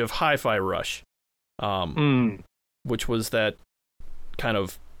bunch of Hi-Fi Rush, which was that kind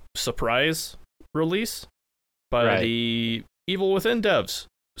of surprise release by the Evil Within devs.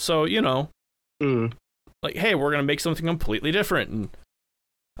 So like, hey, we're gonna make something completely different,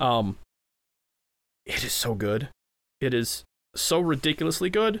 and it is so good. It is so ridiculously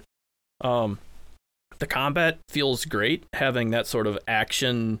good. The combat feels great, having that sort of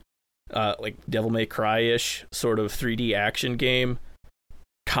action, like Devil May Cry-ish sort of 3D action game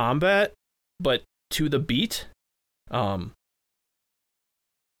combat, but to the beat.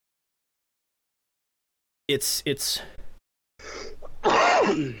 It's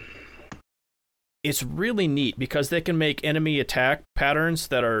really neat because they can make enemy attack patterns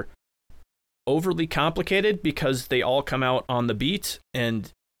that are overly complicated because they all come out on the beat,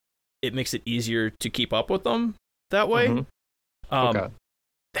 and it makes it easier to keep up with them that way. Okay.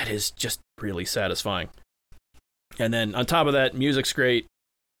 That is just really satisfying. And then on top of that, music's great.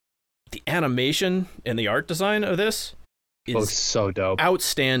 The animation and the art design of this looks so dope.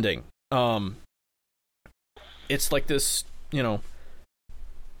 Outstanding. It's like this,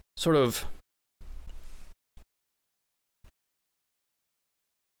 sort of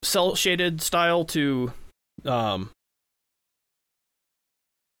cell shaded style to the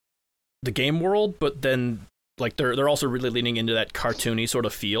game world, but then like they're also really leaning into that cartoony sort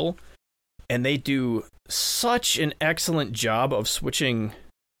of feel, and they do such an excellent job of switching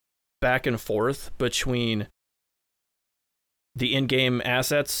back and forth between the in-game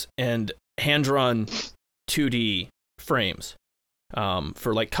assets and hand-drawn 2D frames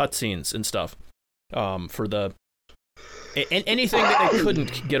for like cutscenes and stuff, for the anything that they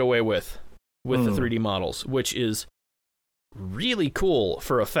couldn't get away with the 3D models, which is really cool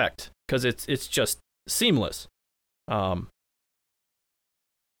for effect because it's just seamless. I'm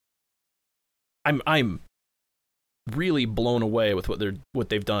really blown away with what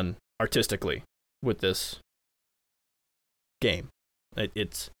they've done artistically with this game.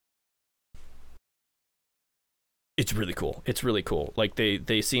 It's really cool. It's really cool. Like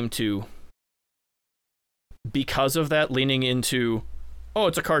they seem to, because of that, leaning into,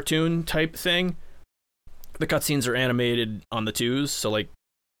 it's a cartoon type thing. The cutscenes are animated on the twos, so like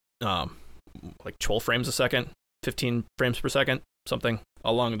 12 frames a second, 15 frames per second, something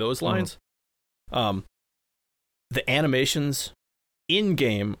along those lines. The animations in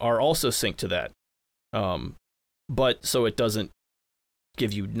game are also synced to that, but so it doesn't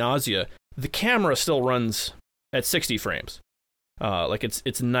give you nausea. The camera still runs at 60 frames, like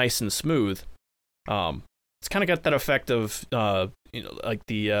it's nice and smooth. It's kind of got that effect of like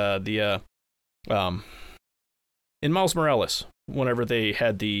the in Miles Morales, whenever they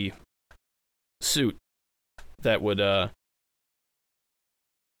had the suit that would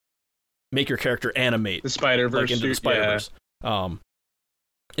make your character animate, the Spider-Verse, like into the Spider-Verse. Yeah.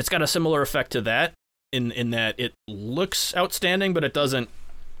 It's got a similar effect to that in that it looks outstanding, but it doesn't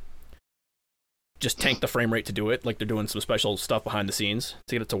just tank the frame rate to do it. Like they're doing some special stuff behind the scenes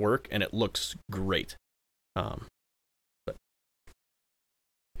to get it to work, and it looks great. But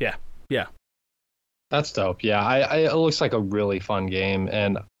yeah. That's dope. Yeah, it looks like a really fun game,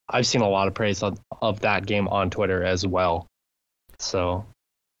 and I've seen a lot of praise of that game on Twitter as well. So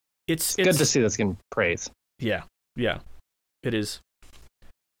it's good to see this getting praise. Yeah, it is.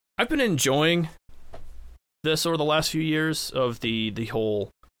 I've been enjoying this over the last few years of the whole.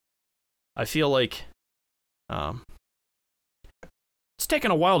 I feel like it's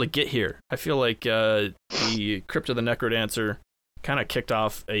taken a while to get here. I feel like the Crypt of the Necrodancer kind of kicked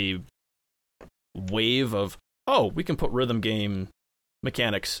off a wave of, we can put rhythm game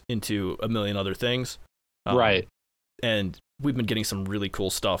mechanics into a million other things. Right. And we've been getting some really cool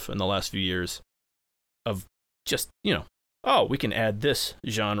stuff in the last few years of just, we can add this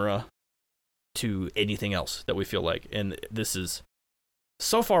genre to anything else that we feel like. And this is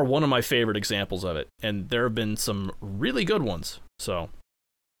so far one of my favorite examples of it, and there have been some really good ones. So,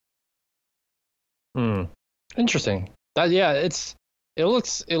 Interesting. It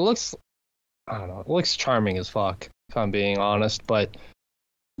looks I don't know, it looks charming as fuck, if I'm being honest, but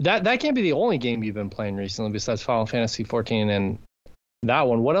that can't be the only game you've been playing recently besides Final Fantasy 14 and that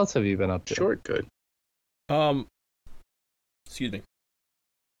one. What else have you been up to? Sure, good. Excuse me.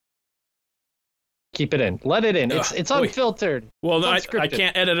 Keep it in. Let it in. It's unfiltered. Well, It's I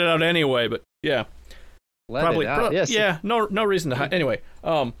can't edit it out anyway, but yeah. Let it out. Yes. Yeah, no reason to hide. Anyway,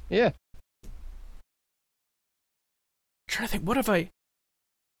 yeah. I'm trying to think, what have I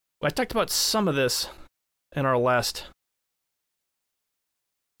talked about some of this in our last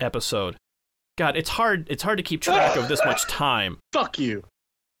episode. God, it's hard to keep track of this much time. Fuck you.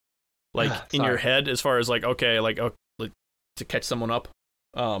 Like in your head, as far as like, okay, like to catch someone up.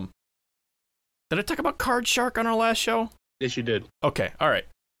 Did I talk about Card Shark on our last show? Yes, you did. Okay, all right.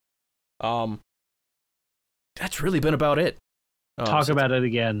 That's really been about it. Talk about it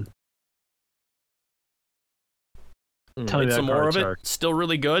again. Tell me about some more Card of Shark. it. Still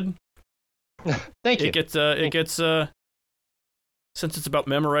really good. Thank you. It gets since it's about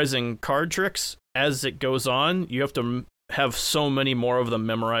memorizing card tricks, as it goes on, you have to have so many more of them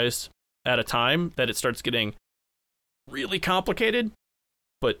memorized at a time that it starts getting really complicated.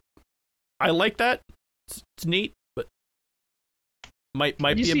 But I like that. It's neat, but might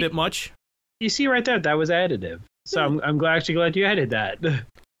be a bit much. You see right there, that was additive. So I'm actually glad you added that.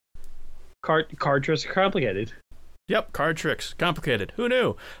 Card tricks are complicated. Yep, card tricks, complicated. Who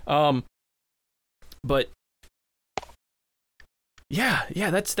knew? But yeah,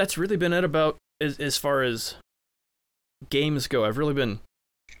 that's really been it about as far as games go. I've really been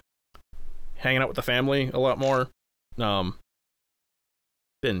hanging out with the family a lot more.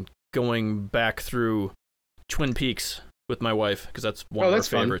 Been going back through Twin Peaks with my wife because that's one of our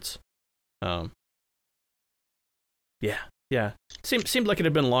favorites. Yeah. Seemed like it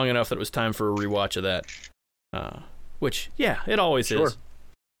had been long enough that it was time for a rewatch of that. Which, yeah, it always is.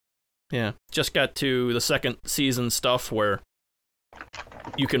 Yeah, just got to the second season stuff where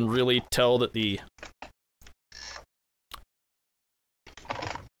you can really tell that the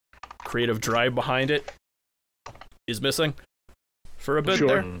creative drive behind it is missing for a bit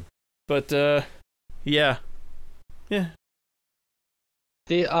there. But yeah.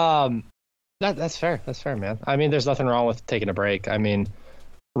 That's fair. That's fair, man. I mean, there's nothing wrong with taking a break. I mean,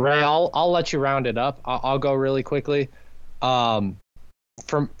 Ray, I'll let you round it up. I'll go really quickly. For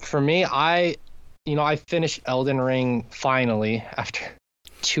me, I finished Elden Ring finally after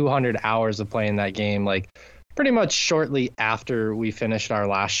 200 hours of playing that game. Like, pretty much shortly after we finished our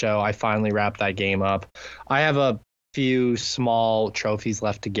last show, I finally wrapped that game up. I have a few small trophies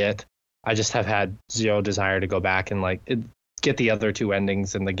left to get. I just have had zero desire to go back and get the other two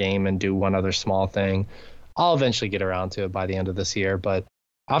endings in the game and do one other small thing. I'll eventually get around to it by the end of this year, but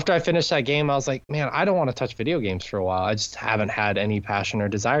after I finished that game, I was like, man, I don't want to touch video games for a while. I just haven't had any passion or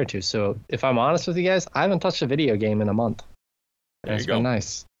desire to. So if I'm honest with you guys, I haven't touched a video game in a month. It's been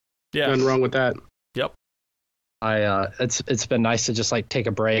nice. Yeah. Nothing wrong with that. Yep. It's been nice to just take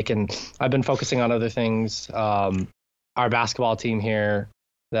a break, and I've been focusing on other things. Our basketball team here,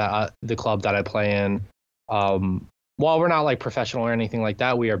 the club that I play in, while we're not professional or anything like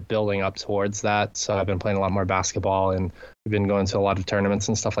that, we are building up towards that. So I've been playing a lot more basketball, and we've been going to a lot of tournaments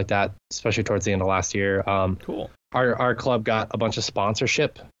and stuff like that, especially towards the end of last year. Cool. Our club got a bunch of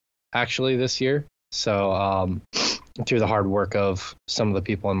sponsorship actually this year. So through the hard work of some of the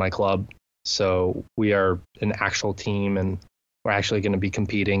people in my club. So we are an actual team, and we're actually going to be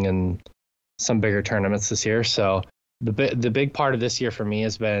competing in some bigger tournaments this year. So the big part of this year for me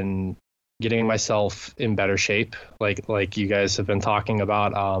has been getting myself in better shape, like you guys have been talking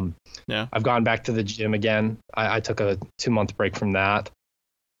about. Yeah, I've gone back to the gym again. I took a 2-month break from that,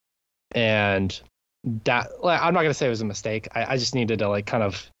 and that I'm not gonna say it was a mistake. I just needed to kind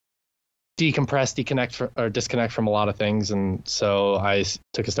of disconnect from a lot of things, and so I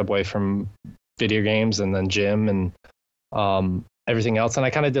took a step away from video games and then gym and everything else, and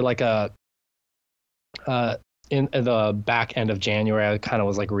I kind of did in the back end of January, I kind of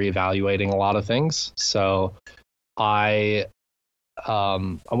was reevaluating a lot of things. So I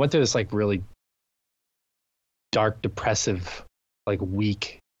went through this really dark, depressive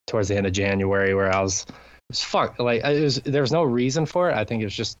week towards the end of January where I was fucked. There was no reason for it. I think it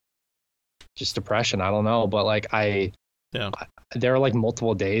was just depression. I don't know, but there were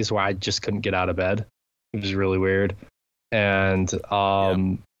multiple days where I just couldn't get out of bed. It was really weird. And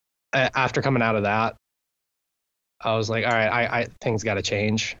after coming out of that, I was like, all right, I things got to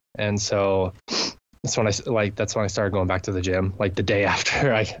change. And so that's when I started going back to the gym. Like the day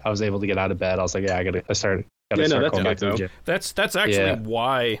after I was able to get out of bed, I was like, yeah, gotta start going back to the gym. That's actually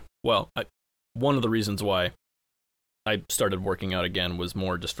why. Well, one of the reasons why I started working out again was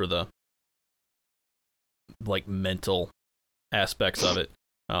more just for the like mental aspects of it.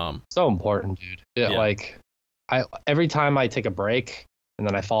 So important, dude. Yeah. Like every time I take a break and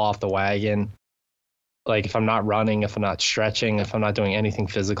then I fall off the wagon, like if I'm not running, if I'm not stretching, if I'm not doing anything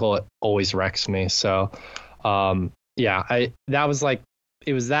physical, it always wrecks me. So, that was like,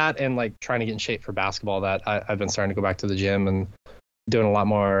 it was that and like trying to get in shape for basketball that I've been starting to go back to the gym and doing a lot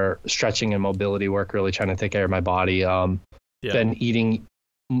more stretching and mobility work, really trying to take care of my body. Been eating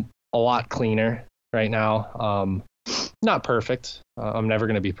a lot cleaner right now. Not perfect. I'm never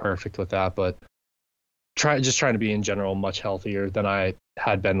going to be perfect with that, but trying to be in general much healthier than I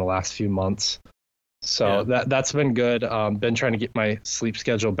had been the last few months. So that's been good. Been trying to get my sleep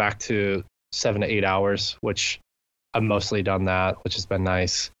schedule back to 7 to 8 hours, which I've mostly done that, which has been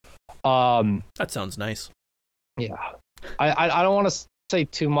nice. That sounds nice. Yeah. I don't want to say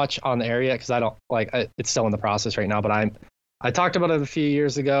too much on the area because I don't it's still in the process right now, but I talked about it a few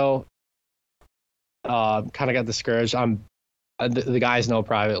years ago. Kind of got discouraged. The guys know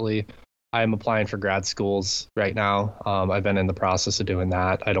privately. I'm applying for grad schools right now. I've been in the process of doing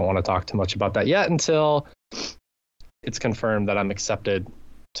that. I don't want to talk too much about that yet until it's confirmed that I'm accepted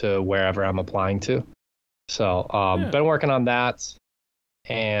to wherever I'm applying to. So, been working on that.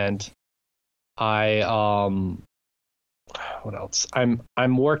 And I, what else?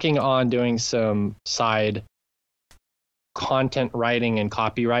 I'm working on doing some side content writing and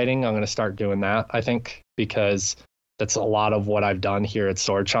copywriting. I'm going to start doing that, I think, because that's a lot of what I've done here at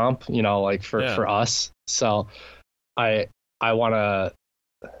Sword Chomp, like for us. So I want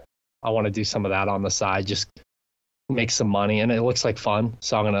to do some of that on the side, just make some money, and it looks like fun.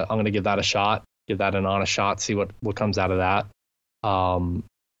 So I'm going to give that a shot, give that an honest shot, see what comes out of that.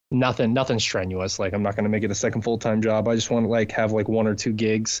 Nothing strenuous. Like I'm not going to make it a second full-time job. I just want to have 1 or 2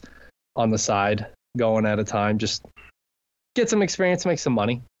 gigs on the side going at a time, just get some experience, make some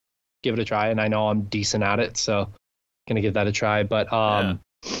money, give it a try. And I know I'm decent at it, so gonna give that a try. But I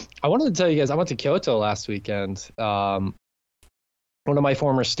wanted to tell you guys, I went to Kyoto last weekend. One of my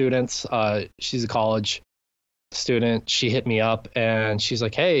former students, she's a college student, she hit me up and she's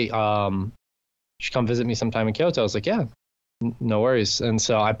like, hey, you should come visit me sometime in Kyoto. I was like, yeah, no worries. And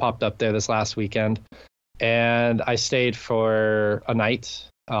so I popped up there this last weekend and I stayed for a night.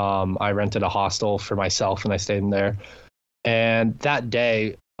 I rented a hostel for myself and I stayed in there. And that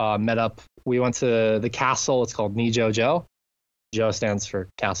day, met up. We went to the castle. It's called Nijojo. Jo stands for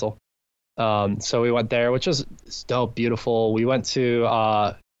castle. So we went there, which was dope, beautiful. We went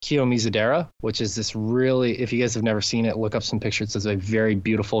to Kiyomizudera, which is this really, if you guys have never seen it, look up some pictures. It's a very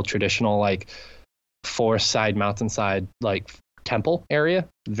beautiful, traditional, forest side, mountainside, temple area.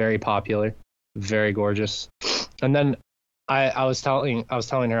 Very popular, very gorgeous. And then I was telling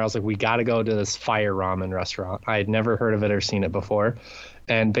her, I was like, we got to go to this fire ramen restaurant. I had never heard of it or seen it before.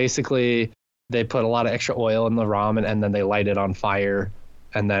 And basically, they put a lot of extra oil in the ramen, and then they light it on fire.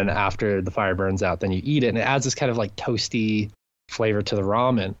 And then after the fire burns out, then you eat it, and it adds this kind of toasty flavor to the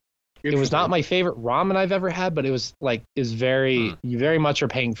ramen. It was not my favorite ramen I've ever had, but it was very, you very much are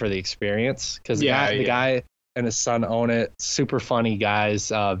paying for the experience because the guy and his son own it. Super funny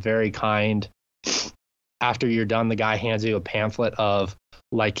guys, very kind. After you're done, the guy hands you a pamphlet of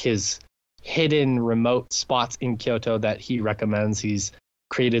his hidden remote spots in Kyoto that he recommends. He's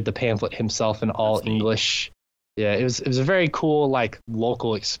created the pamphlet himself in all English. Yeah, it was a very cool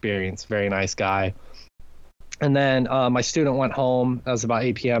local experience. Very nice guy. And then my student went home. It was about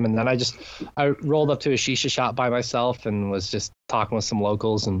 8 p.m. And then I rolled up to a shisha shop by myself and was just talking with some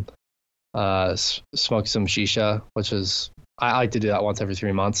locals and smoked some shisha, which is, I like to do that once every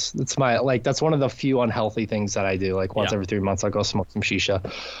 3 months. It's my that's one of the few unhealthy things that I do. Once every 3 months, I'll go smoke some shisha.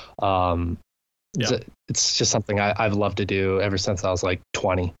 It's just something I've loved to do ever since I was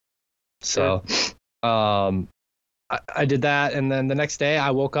 20. So I did that, and then the next day I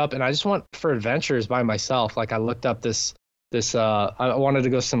woke up and I just went for adventures by myself. I looked up this I wanted to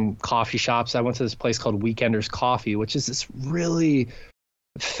go to some coffee shops. I went to this place called Weekenders Coffee, which is this really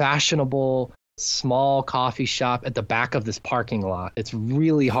fashionable small coffee shop at the back of this parking lot. It's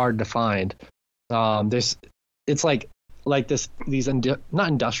really hard to find. It's these not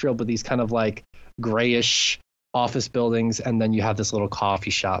industrial, but these kind of grayish office buildings, and then you have this little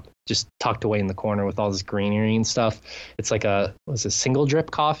coffee shop just tucked away in the corner with all this greenery and stuff. It's a single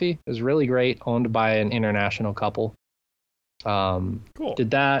drip coffee. It was really great, owned by an international couple. Cool.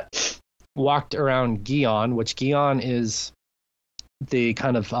 Did that, walked around Gion, which Gion is the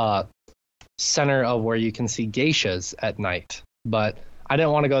kind of center of where you can see geishas at night. But I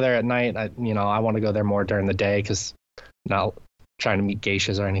didn't want to go there at night. I want to go there more during the day because not trying to meet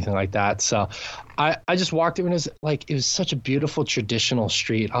geishas or anything like that. So I just walked through and it was such a beautiful traditional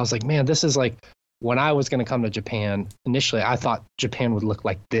street. I was like, man, this is like when I was going to come to Japan. Initially, I thought Japan would look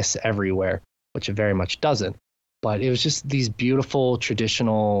like this everywhere, which it very much doesn't. But it was just these beautiful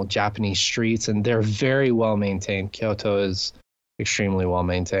traditional Japanese streets, and they're very well maintained. Kyoto is extremely well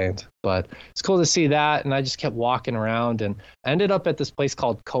maintained, but it's cool to see that. And I just kept walking around and I ended up at this place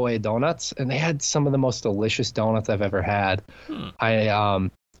called Koei Donuts, and they had some of the most delicious donuts I've ever had.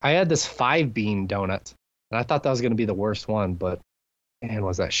 I had this 5-bean donut, and I thought that was going to be the worst one, but man,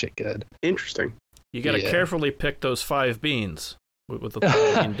 was that shit good. Interesting. You got to carefully pick those 5 beans with the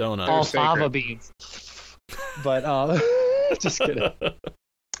 5-bean donut. All fava beans. But just kidding.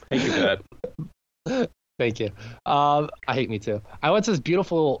 Thank you for that. Thank you. I hate me too. I went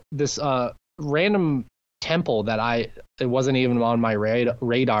to this random temple that it wasn't even on my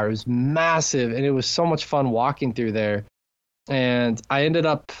radar. It was massive, and it was so much fun walking through there. And I ended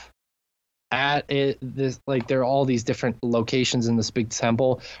up at there are all these different locations in this big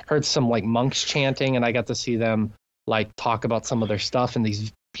temple. Heard some like monks chanting, and I got to see them like talk about some of their stuff in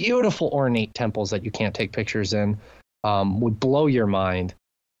these beautiful ornate temples that you can't take pictures in. Would blow your mind.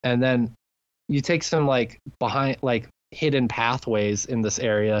 And then you take some like behind like hidden pathways in this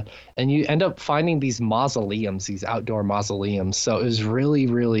area, and you end up finding these mausoleums, these outdoor mausoleums. So it was really,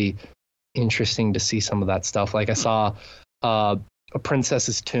 really interesting to see some of that stuff. Like I saw a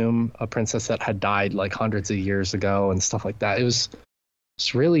princess's tomb, a princess that had died like hundreds of years ago and stuff like that. It's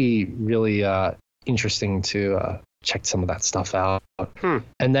really, really interesting to check some of that stuff out.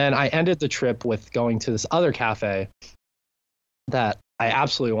 And then I ended the trip with going to this other cafe that I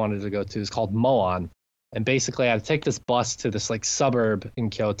absolutely wanted to go to. It's called Moan. And basically I had to take this bus to this like suburb in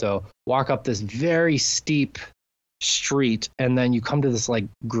Kyoto, walk up this very steep street, and then you come to this like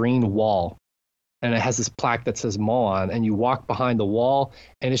green wall, and it has this plaque that says Moan, and you walk behind the wall,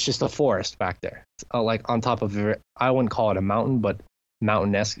 and it's just a forest back there. It's, like on top of it, I wouldn't call it a mountain, but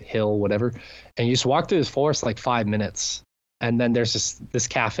mountain-esque hill, whatever. And you just walk through this forest like 5 minutes, and then there's this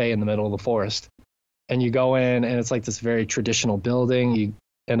cafe in the middle of the forest. And you go in, and it's like this very traditional building. You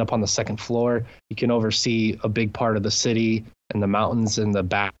end up on the second floor. You can oversee a big part of the city and the mountains in the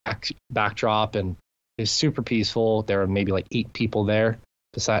backdrop, and it's super peaceful. There are maybe like 8 people there,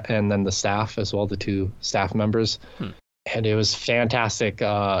 and then the staff as well, the 2 staff members. And it was fantastic.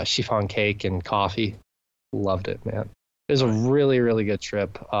 Chiffon cake and coffee. Loved it, man. It was a really, really good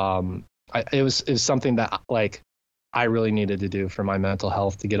trip. It was something that like I really needed to do for my mental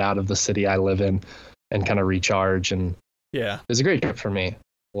health, to get out of the city I live in and kind of recharge. And yeah, it was a great trip for me.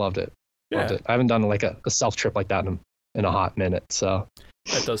 Loved it. Loved it. I haven't done like a self trip like that in a hot minute. So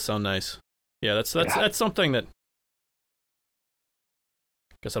that does sound nice. Yeah, that's something that I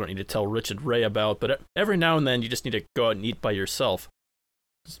guess I don't need to tell Rich and Ray about, but every now and then you just need to go out and eat by yourself.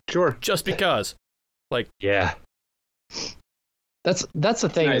 Sure. Just because. Like, yeah. That's the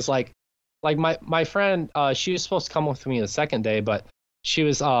thing. Nice. Is like my friend, she was supposed to come with me the second day, but she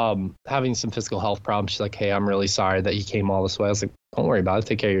was having some physical health problems. She's like, hey, I'm really sorry that you came all this way. I was like, don't worry about it.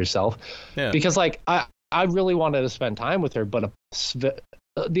 Take care of yourself. Yeah. Because like I really wanted to spend time with her, but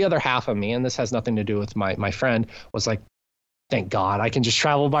the other half of me, and this has nothing to do with my friend, was like, thank God I can just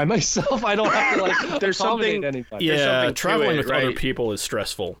travel by myself. I don't have to like there's something anybody. Yeah, traveling with other people is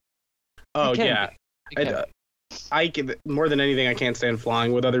stressful. Oh yeah. I can, more than anything, I can't stand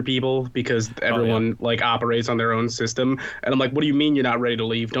flying with other people because everyone like operates on their own system. And I'm like, what do you mean you're not ready to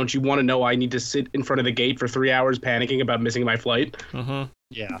leave? Don't you want to know I need to sit in front of the gate for 3 hours panicking about missing my flight? Mm-hmm.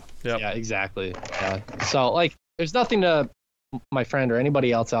 Yeah. Yep. Yeah, exactly. So like, there's nothing to my friend or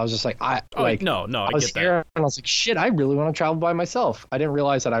anybody else. I was just like, I was scared, and I was like, shit, I really want to travel by myself. I didn't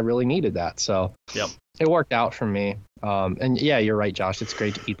realize that I really needed that. So it worked out for me. And yeah, you're right, Josh. It's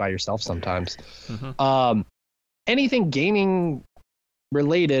great to eat by yourself sometimes. Mm-hmm. Anything gaming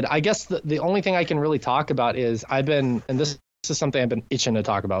related, I guess the only thing I can really talk about is and this is something I've been itching to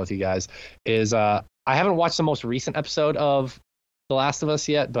talk about with you guys, is I haven't watched the most recent episode of The Last of Us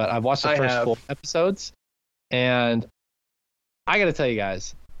yet, but I've watched the first 4 episodes, and I got to tell you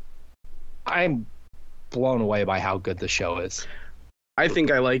guys, I'm blown away by how good the show is. I think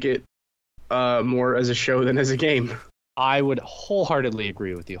I like it more as a show than as a game. I would wholeheartedly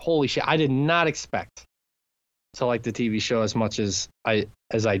agree with you. Holy shit, I did not expect to like the TV show as much as I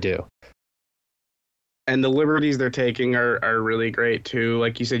do. And the liberties they're taking are really great too.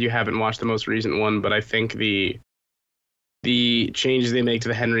 Like you said, you haven't watched the most recent one, but I think the changes they make to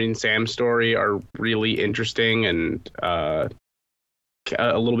the Henry and Sam story are really interesting and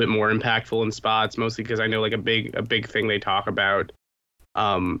a little bit more impactful in spots, mostly because I know like a big thing they talk about.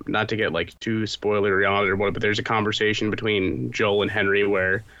 Not to get like too spoilery on it or what, but there's a conversation between Joel and Henry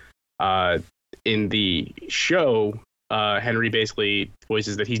where in the show, Henry basically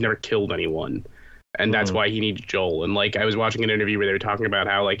voices that he's never killed anyone, and that's why he needs Joel. And like I was watching an interview where they were talking about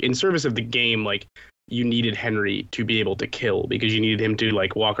how like in service of the game, like you needed Henry to be able to kill because you needed him to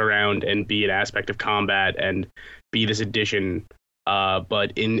like walk around and be an aspect of combat and be this addition.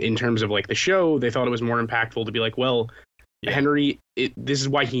 But in terms of like the show, they thought it was more impactful to be like, well, Henry, this is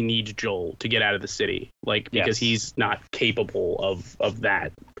why he needs Joel to get out of the city, like because he's not capable of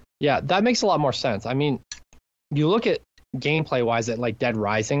that. Yeah, that makes a lot more sense. I mean, you look at gameplay wise at like Dead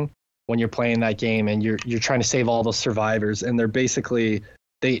Rising when you're playing that game and you're trying to save all those survivors, and they're basically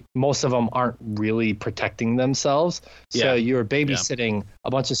most of them aren't really protecting themselves. So you're babysitting a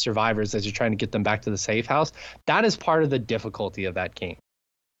bunch of survivors as you're trying to get them back to the safe house. That is part of the difficulty of that game.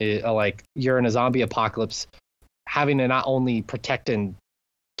 Like you're in a zombie apocalypse, having to not only protect and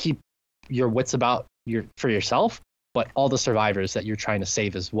keep your wits about for yourself, but all the survivors that you're trying to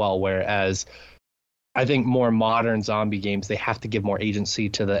save as well. Whereas I think more modern zombie games, they have to give more agency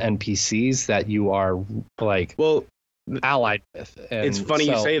to the NPCs that you are like allied with. And it's funny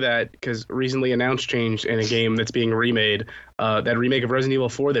you say that because recently announced change in a game that's being remade, that remake of Resident Evil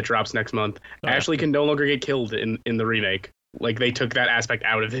 4 that drops next month. Ashley can no longer get killed in the remake. Like they took that aspect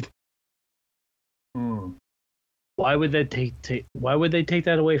out of it. Why would they take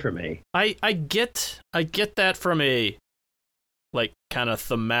that away from me? I get that from a like kind of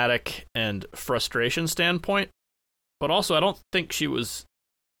thematic and frustration standpoint, but also I don't think she's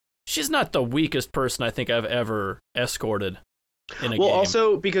not the weakest person I think I've ever escorted in a game. Well,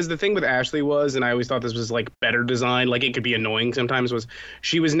 also because the thing with Ashley was, and I always thought this was like better design, like it could be annoying sometimes, was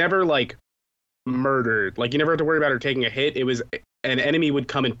she was never like murdered. Like you never have to worry about her taking a hit. It was an enemy would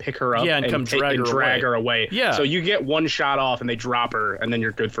come and pick her up and come drag her away. Yeah. So you get one shot off and they drop her and then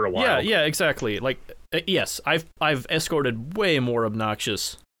you're good for a while. Yeah, exactly. Like yes, I've escorted way more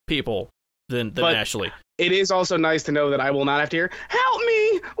obnoxious people than Ashley. It is also nice to know that I will not have to hear, "Help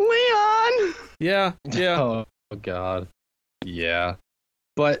me, Leon." Yeah. Oh God. Yeah.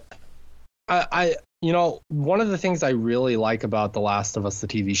 But I one of the things I really like about The Last of Us, the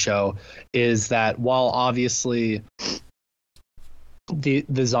TV show, is that while obviously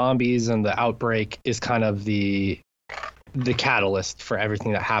the zombies and the outbreak is kind of the catalyst for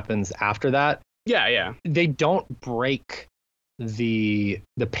everything that happens after that. Yeah. They don't break the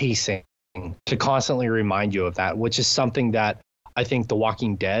pacing to constantly remind you of that, which is something that I think The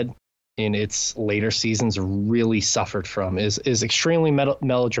Walking Dead in its later seasons really suffered from, is extremely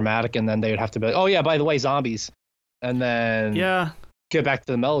melodramatic, and then they would have to be like, oh yeah, by the way, zombies, and then get back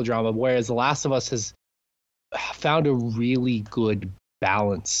to the melodrama, whereas The Last of Us has found a really good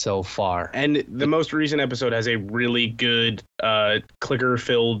balance so far. And the most recent episode has a really good clicker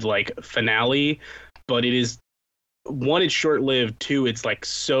filled like finale, but it is, one, it's short-lived, two, it's like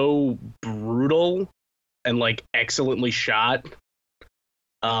so brutal and like excellently shot.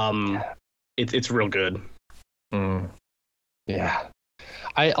 It's real good. Yeah,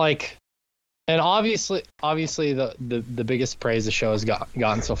 I like, and obviously the biggest praise the show has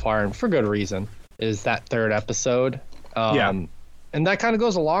gotten so far, and for good reason, is that third episode. And that kind of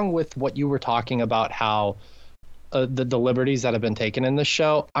goes along with what you were talking about, how the liberties that have been taken in this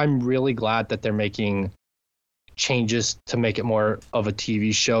show. I'm really glad that they're making changes to make it more of a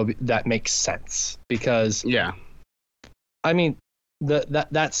TV show that makes sense, because I mean,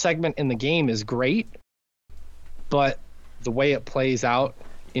 that segment in the game is great, but the way it plays out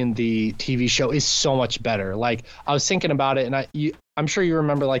in the TV show is so much better. Like I was thinking about it, and I'm sure you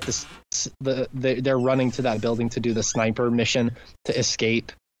remember like they're running to that building to do the sniper mission to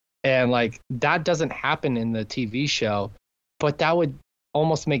escape, and like that doesn't happen in the TV show, but that would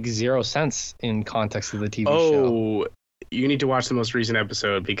almost make zero sense in context of the TV show. Oh, you need to watch the most recent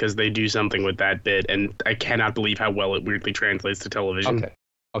episode because they do something with that bit, and I cannot believe how well it weirdly translates to television.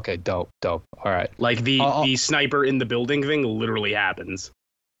 Okay, dope. All right. Like the sniper in the building thing literally happens.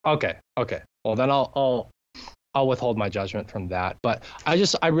 Okay. Well, then I'll withhold my judgment from that. But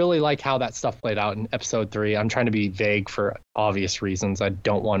I really like how that stuff played out in episode 3. I'm trying to be vague for obvious reasons. I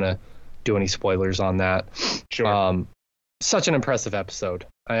don't want to do any spoilers on that. Sure. Such an impressive episode,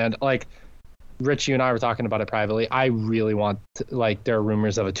 and like Rich, you and I were talking about it privately. I really want like there are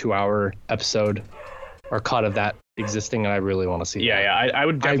rumors of a 2-hour episode or cut of that existing, and I really want to see that. Yeah, I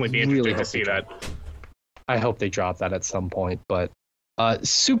would definitely be interested to see that. I hope they drop that at some point, but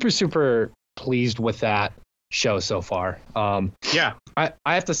super pleased with that show so far. Yeah, I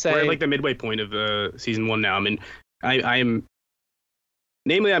have to say we're at like the midway point of season 1 now. I mean, I am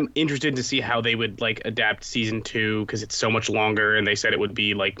namely, I'm interested to see how they would like adapt season 2 because it's so much longer, and they said it would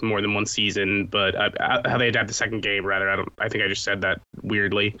be like more than one season. But how they adapt the second game, rather, I think I just said that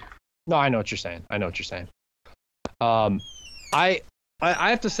weirdly. No, I know what you're saying. I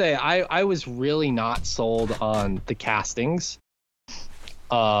have to say I was really not sold on the castings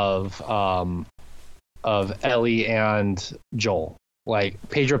of Ellie and Joel. Like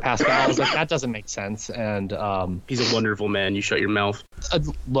Pedro Pascal, I was like, that doesn't make sense. And he's a wonderful man. You shut your mouth.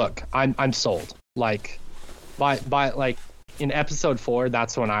 Look, I'm sold. Like by like in episode 4,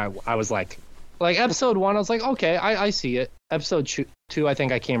 that's when I was like episode 1, I was like, okay, I see it. Episode 2, I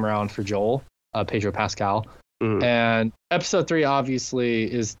think I came around for Joel, Pedro Pascal. And episode 3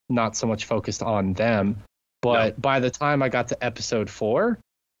 obviously is not so much focused on them, but by the time I got to episode 4,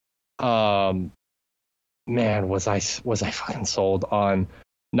 man, was I fucking sold on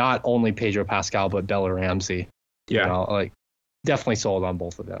not only Pedro Pascal but Bella Ramsey. Yeah, you know, like definitely sold on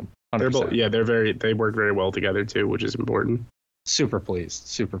both of them. 100%. They're both, yeah, they work very well together too, which is important. Super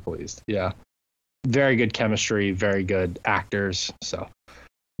pleased. Yeah, very good chemistry, very good actors. So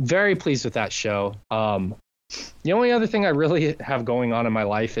very pleased with that show. The only other thing I really have going on in my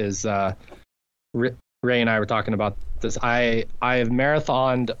life is Ray and I were talking about this. I have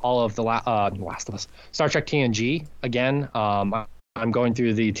marathoned all of the Last of Us, Star Trek TNG again. I'm going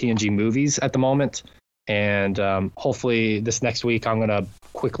through the TNG movies at the moment, and hopefully this next week I'm gonna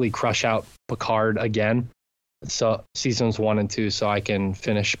quickly crush out Picard again. So seasons 1 and 2, so I can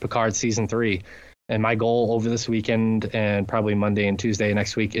finish Picard season 3. And my goal over this weekend and probably Monday and Tuesday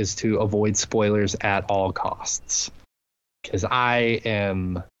next week is to avoid spoilers at all costs. Because I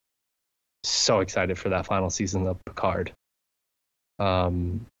am so excited for that final season of Picard.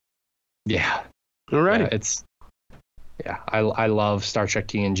 Yeah. All right. I love Star Trek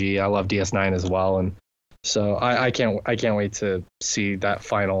TNG. I love DS9 as well. And so I can't wait to see that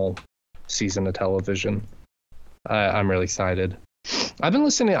final season of television. I'm really excited. I've been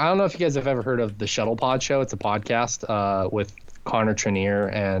listening. I don't know if you guys have ever heard of the Shuttle Pod Show. It's a podcast with Connor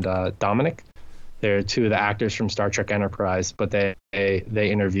Trenier and Dominic. They're two of the actors from Star Trek Enterprise, but they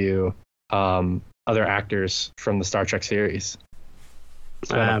interview other actors from the Star Trek series.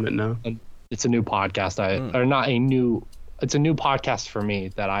 So I haven't, no. It's a new podcast. It's a new podcast for me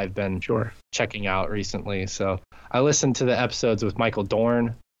that I've been checking out recently. So I listened to the episodes with Michael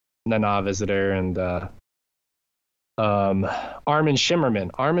Dorn, Nana Visitor, and Armin Shimmerman.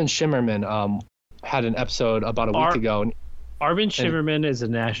 Armin Shimmerman had an episode about a week ago. Armin Shimmerman is a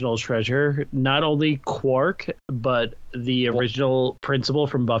national treasure. Not only Quark, but the original principal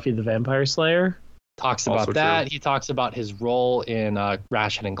from Buffy the Vampire Slayer. Talks about that. True. He talks about his role in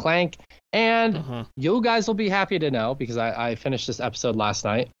Ratchet and Clank. And you guys will be happy to know, because I finished this episode last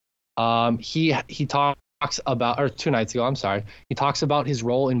night. He talks about, or 2 nights ago, I'm sorry. He talks about his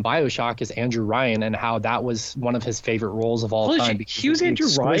role in BioShock as Andrew Ryan and how that was one of his favorite roles of all time. He was Andrew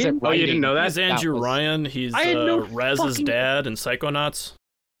Ryan? Oh, you didn't know that? He's Andrew Ryan. He's Raz's dad in Psychonauts.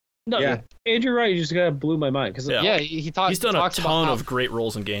 No, yeah. Andrew Ryan just kind of blew my mind. He's done a ton of great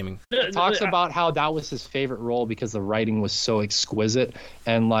roles in gaming. He talks about how that was his favorite role because the writing was so exquisite.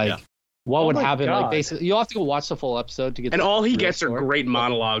 And what would happen? God. Like basically, you'll have to go watch the full episode to get. And all he gets are great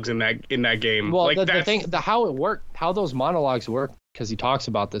monologues in that game. Well, the thing, how it worked, how those monologues work, because he talks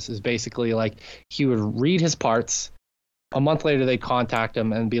about this, is basically like he would read his parts. A month later, they contact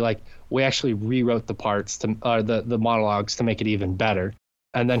him and be like, "We actually rewrote the parts to the monologues to make it even better."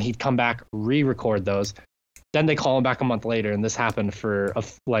 And then he'd come back, re-record those. Then they call him back a month later, and this happened for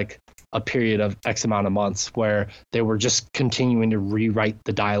a period of X amount of months where they were just continuing to rewrite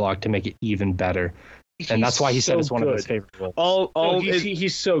the dialogue to make it even better. And that's why he said it's one of his favorite roles.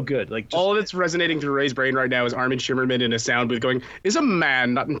 He's so good. Like all that's resonating through Ray's brain right now is Armin Shimmerman in a sound booth going, "Is a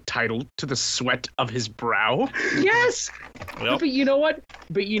man not entitled to the sweat of his brow?" Yes. Yep. But you know what?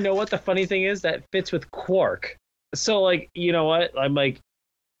 The funny thing is that fits with Quark. So you know what? I'm like,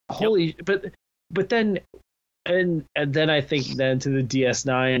 holy. Yep. But then. And then I think then to the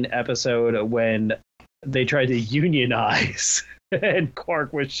DS9 episode when they tried to unionize and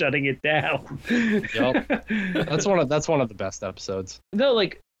Quark was shutting it down. Yep. That's one of the best episodes. No,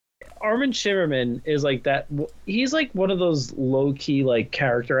 Armin Shimmerman is like that. He's like one of those low key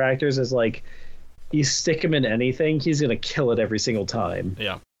character actors. Is you stick him in anything, he's gonna kill it every single time.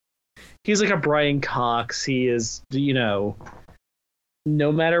 Yeah. He's like a Brian Cox. He is, no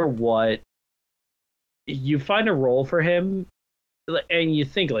matter what. You find a role for him, and you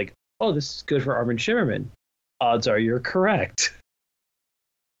think oh, this is good for Armin Shimmerman. Odds are you're correct.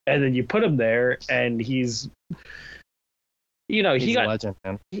 And then you put him there, and he's You know, He's a legend,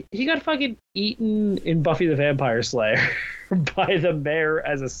 man. he got fucking eaten in Buffy the Vampire Slayer by the mayor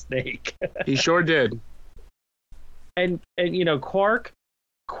as a snake. He sure did. And you know, Quark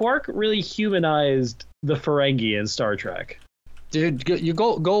really humanized the Ferengi in Star Trek. Dude, you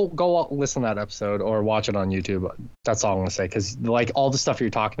go listen to that episode or watch it on YouTube. That's all I'm gonna say, because like all the stuff you're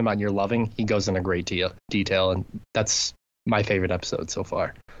talking about and you're loving, he goes into great detail, and that's my favorite episode so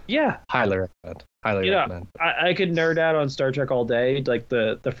far. Yeah, highly recommend. Recommend. I could nerd out on Star Trek all day. Like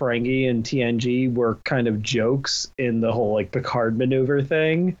the Ferengi and TNG were kind of jokes in the whole like Picard maneuver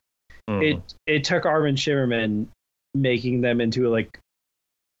thing. It took Armin Shimmerman making them into like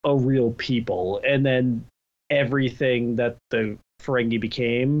a real people, and then everything that the Ferengi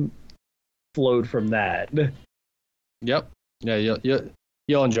became flowed from that. Yep. Yeah,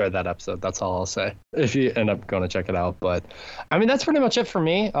 you'll enjoy that episode. That's all I'll say if you end up going to check it out. But I mean, that's pretty much it for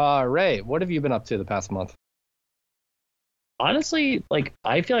me. Ray, what have you been up to the past month? Honestly, like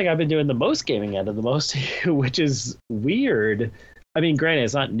I feel like I've been doing the most gaming out of the most, which is weird. I mean, granted,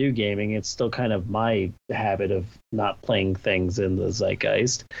 it's not new gaming. It's still kind of my habit of not playing things in the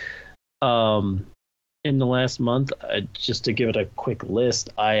zeitgeist. In the last month, just to give it a quick list,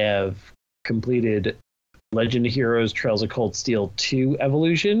 I have completed Legend of Heroes Trails of Cold Steel 2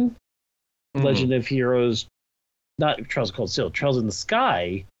 Evolution, Legend of Heroes, not Trails of Cold Steel, Trails in the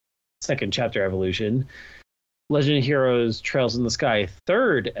Sky, second chapter Evolution, Legend of Heroes Trails in the Sky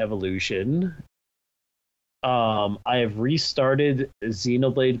 3rd Evolution. I have restarted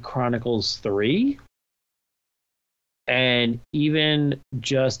Xenoblade Chronicles 3. And even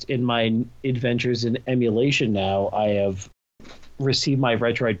just in my adventures in emulation now, I have received my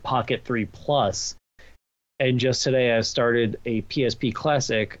Retroid Pocket 3 Plus. And just today I started a PSP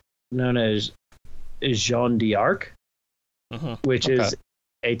classic known as Jean d'Arc, which is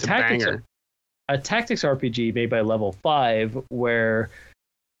a tactics RPG made by Level 5, where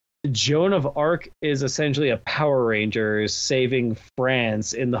Joan of Arc is essentially a Power Ranger saving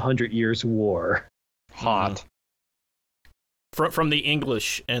France in the 100 Years' War. Hot. From the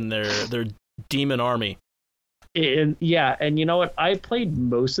English and their demon army. And you know what? I played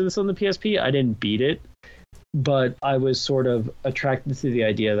most of this on the PSP. I didn't beat it, but I was sort of attracted to the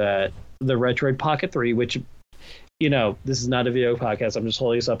idea that the Retroid Pocket 3, which, you know, this is not a video podcast. I'm just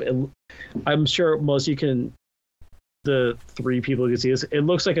holding this up. I'm sure most of you can, the 3 people who can see this, it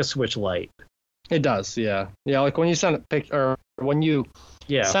looks like a Switch Lite. It does, yeah. Yeah, like when you sent a picture, or when you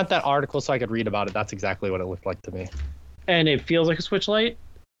sent that article so I could read about it, that's exactly what it looked like to me. And it feels like a Switch Lite.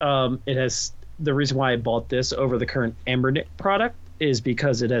 It has, the reason why I bought this over the current Ambernick product is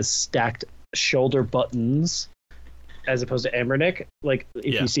because it has stacked shoulder buttons as opposed to Ambernick. Like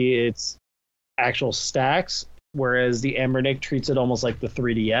if you see it's actual stacks, whereas the Ambernick treats it almost like the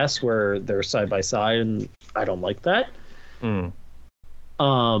 3DS where they're side by side, and I don't like that.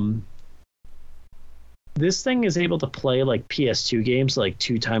 This thing is able to play like PS2 games like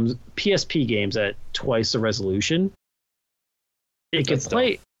 2 times, PSP games at twice the resolution. It can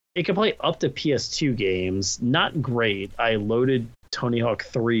play up to PS2 games. Not great. I loaded Tony Hawk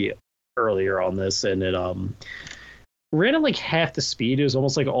 3 earlier on this, and it ran at like half the speed. It was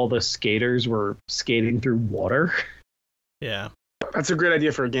almost like all the skaters were skating through water. Yeah. That's a great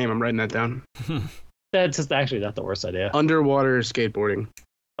idea for a game. I'm writing that down. That's just actually not the worst idea. Underwater skateboarding.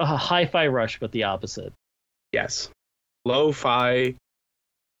 Hi-Fi Rush, but the opposite. Yes. Lo-fi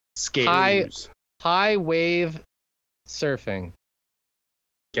skaters. High wave surfing.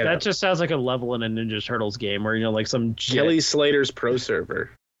 That just sounds like a level in a Ninja Turtles game where, you know, like some Kelly Slater's Pro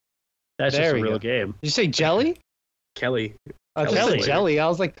Server. That's just a real game. Did you say Jelly? Kelly. Jelly. I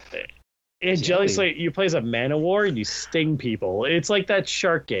was like, in Jelly Slater, you play as a Man-O-War and you sting people. It's like that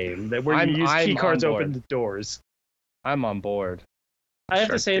shark game where you use key cards to open the doors. I'm on board. I have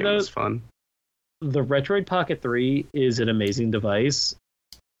to say, though, fun. The Retroid Pocket 3 is an amazing device.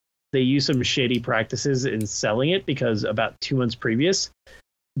 They use some shady practices in selling it because about 2 months previous,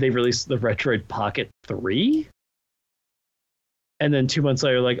 they released the Retroid Pocket 3. And then 2 months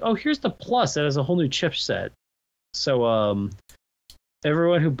later, like, oh, here's the Plus that has a whole new chipset. So,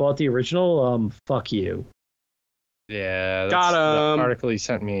 everyone who bought the original, fuck you. Yeah, got him. The article you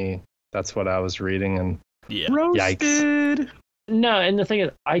sent me, that's what I was reading, and roasted. Yikes. No, and the thing is,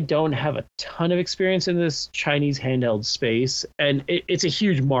 I don't have a ton of experience in this Chinese handheld space, and it's a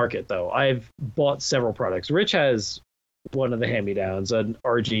huge market, though. I've bought several products. Rich has one of the hand-me-downs, an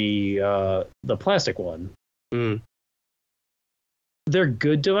RG, the plastic one. They're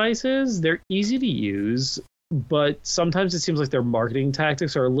good devices. They're easy to use, but sometimes it seems like their marketing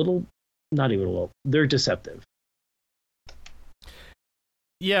tactics are not even a little, they're deceptive.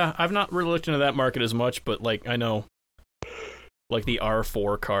 Yeah, I've not really looked into that market as much, but like I know like the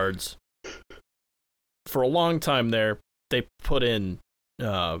R4 cards. For a long time there, they put in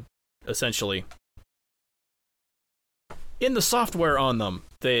essentially in the software on them,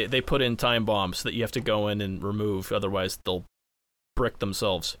 they put in time bombs that you have to go in and remove, otherwise they'll brick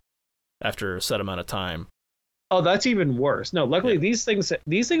themselves after a set amount of time. Oh, that's even worse. No, luckily these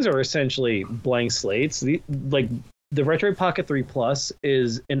things are essentially blank slates. Like the Retroid Pocket 3 Plus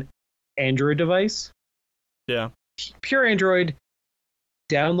is an Android device. Yeah. Pure Android.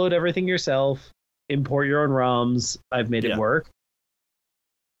 Download everything yourself. Import your own ROMs. I've made it work.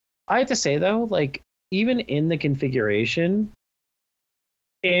 I have to say though, like even in the configuration,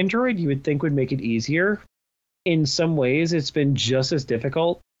 Android you would think would make it easier. In some ways, it's been just as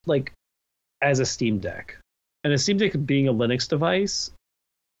difficult, like as a Steam Deck. And a Steam Deck being a Linux device,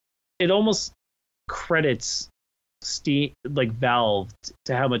 it almost credits Steam, like Valve,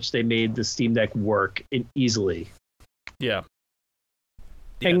 to how much they made the Steam Deck work easily. Yeah.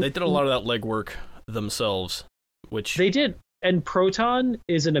 Yeah, and they did a lot of that legwork themselves, which they did. And Proton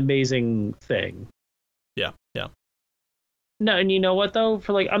is an amazing thing. Yeah, yeah. No, and you know what though?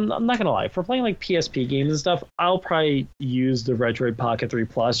 For like, I'm not gonna lie. For playing like PSP games and stuff, I'll probably use the Retroid Pocket 3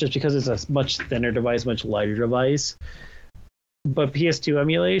 Plus just because it's a much thinner device, much lighter device. But PS2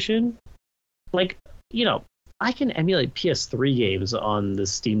 emulation, like, you know, I can emulate PS3 games on the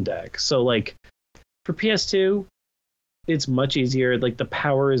Steam Deck. So like, for PS2, it's much easier. Like the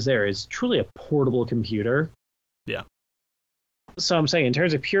power is there. It's truly a portable computer. Yeah. So I'm saying in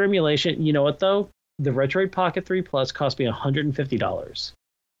terms of pure emulation, you know what though? The Retroid Pocket 3 Plus cost me $150.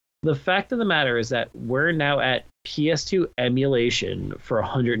 The fact of the matter is that we're now at PS2 emulation for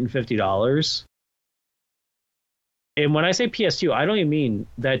 $150. And when I say PS2, I don't even mean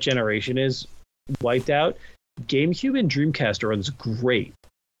that generation is wiped out. GameCube and Dreamcast runs great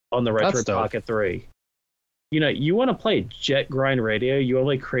on the Retroid Pocket 3. You know, you want to play Jet Grind Radio, you want to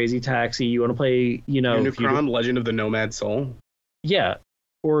play Crazy Taxi, you want to play, you know, Unicron, Legend of the Nomad Soul. Yeah.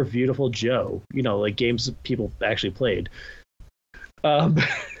 Or Beautiful Joe, you know, like games people actually played.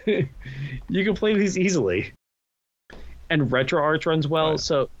 You can play these easily. And RetroArch runs well. Right.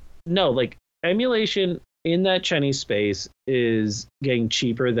 So, no, like emulation in that Chinese space is getting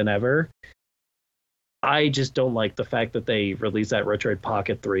cheaper than ever. I just don't like the fact that they released that Retroid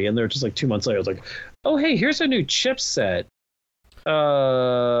Pocket 3 and they're just like 2 months later, it's like, oh, hey, here's a new chipset.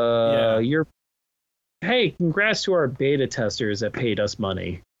 Hey, congrats to our beta testers that paid us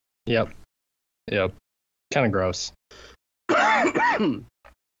money. Yep. Kind of gross.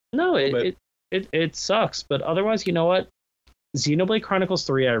 No, it sucks. But otherwise, you know what? Xenoblade Chronicles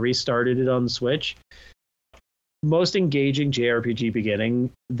 3, I restarted it on the Switch. Most engaging JRPG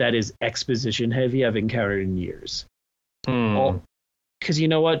beginning that is exposition heavy I've encountered in years. Because you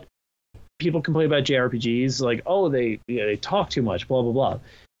know what? People complain about JRPGs like, oh, they talk too much, blah, blah, blah.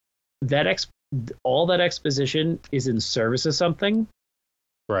 All that exposition is in service of something.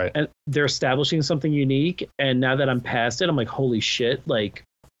 Right. And they're establishing something unique. And now that I'm past it, I'm like, holy shit, like,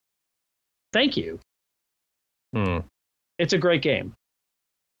 thank you. It's a great game.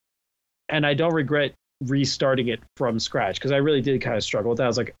 And I don't regret restarting it from scratch because I really did kind of struggle with that. I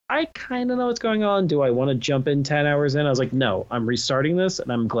was like, I kind of know what's going on. Do I want to jump in 10 hours in? I was like, no, I'm restarting this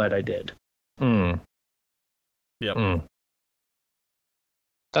and I'm glad I did. Yep.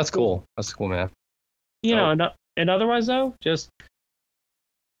 That's cool. That's cool, man. You know, and otherwise though,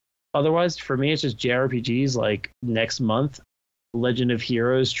 otherwise for me, it's just JRPGs. Like next month, Legend of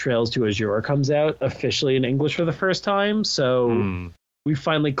Heroes Trails to Azure comes out officially in English for the first time. So we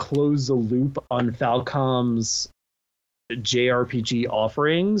finally closed the loop on Falcom's JRPG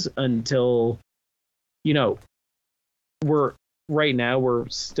offerings until, you know, right now we're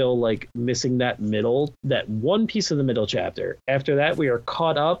still like missing that one piece of the middle chapter. After that, we are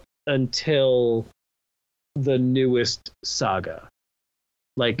caught up until the newest saga.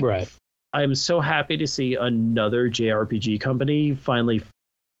 Like, right. I'm so happy to see another JRPG company finally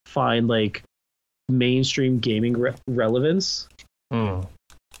find like mainstream gaming relevance. And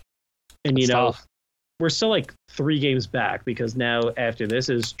you know, we're still like 3 games back because now after this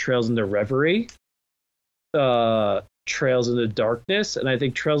is Trails into Reverie, Trails into Darkness, and I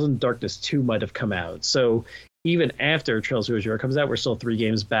think Trails into Darkness 2 might have come out. So even after Trails to Azure comes out, we're still 3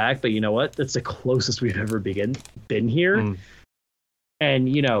 games back. But you know what? That's the closest we've ever been here.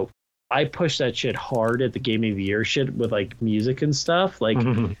 And you know, I pushed that shit hard at the Game of the Year shit with like music and stuff. Like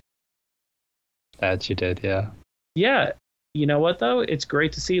that you did, yeah. Yeah. You know what though? It's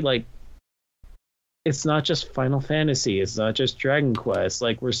great to see like it's not just Final Fantasy, it's not just Dragon Quest.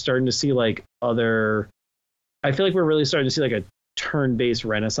 Like we're starting to see like other I feel like we're really starting to see like a turn-based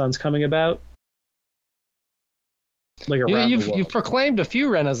renaissance coming about. like around the world. You've proclaimed a few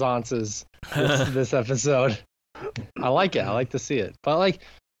renaissances this episode. I like it. I like to see it. But like,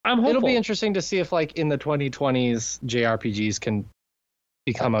 I'm hopeful. it'll be interesting to see if like in the 2020s JRPGs can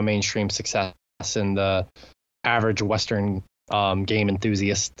become a mainstream success in the average Western game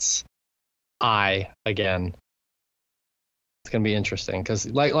enthusiast's eye again. It's gonna be interesting because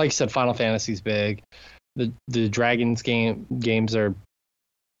like you said, Final Fantasy's big. The Dragons games are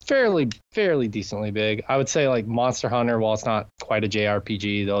fairly decently big. I would say like Monster Hunter, while it's not quite a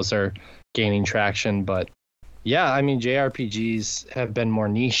JRPG, those are gaining traction. But yeah, I mean JRPGs have been more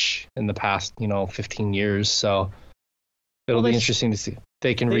niche in the past 15 years, so it'll be interesting to see if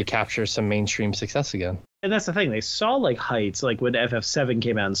they can recapture some mainstream success again. And that's the thing, they saw like heights like when FF7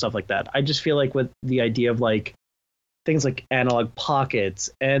 came out and stuff like that. I just feel like with the idea of like things like Analog Pockets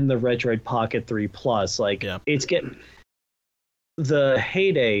and the Retroid Pocket 3 Plus, like it's getting the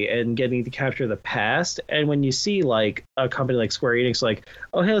heyday and getting to capture the past. And when you see like a company like Square Enix like,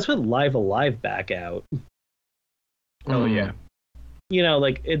 oh hey, let's put Live Alive back out. Oh yeah.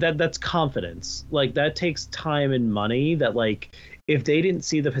 Like that's confidence. Like that takes time and money that like if they didn't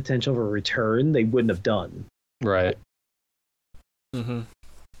see the potential for return, they wouldn't have done. Right. Mm-hmm.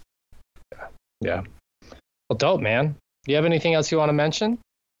 Yeah. Well, dope, man. Do you have anything else you want to mention?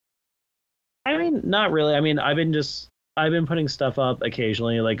 I mean, not really. I mean, I've been putting stuff up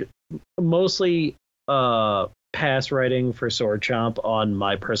occasionally, like mostly past writing for Sword Chomp on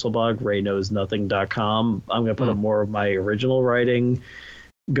my personal blog, rayknowsnothing.com. I'm going to put up more of my original writing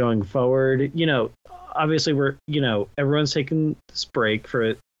going forward. Obviously we're, everyone's taking this break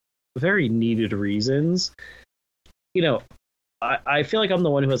for very needed reasons. I feel like I'm the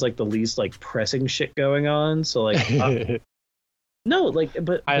one who has like the least like pressing shit going on. So like, no, like,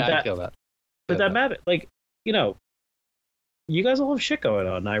 but I feel that. But that matter, like, you guys all have shit going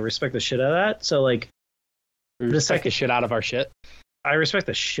on. And I respect the shit out of that. So like, respect the shit out of our shit. I respect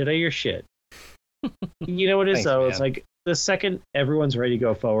the shit out of your shit. You know what it is? Thanks, though. man. It's like the second everyone's ready to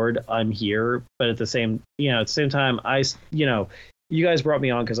go forward, I'm here. But at the same time, you guys brought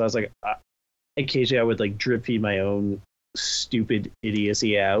me on because I was like, occasionally I would like drip feed my own stupid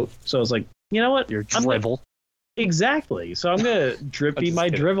idiocy out. So I was like, you know what? Your drivel. Exactly. So I'm gonna drip feed my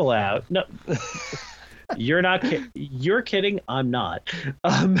drivel out. No, you're not. You're kidding. I'm not.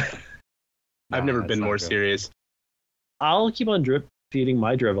 I've never been more serious. I'll keep on drip feeding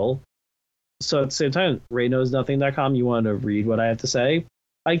my drivel. So at the same time, rayknowsnothing.com, you want to read what I have to say?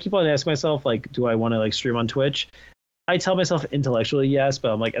 I keep on asking myself, like, do I want to like stream on Twitch? I tell myself intellectually yes,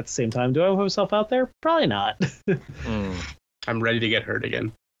 but I'm like, at the same time, do I put myself out there? Probably not. I'm ready to get hurt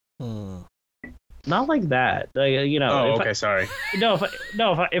again. Not like that. Like, okay, sorry.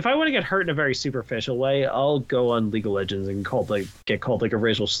 If I want to get hurt in a very superficial way, I'll go on League of Legends and get called like a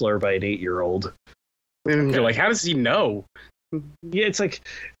racial slur by an 8-year-old. And you're like, how does he know? Yeah, it's like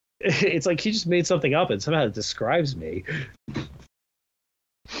he just made something up and somehow it describes me.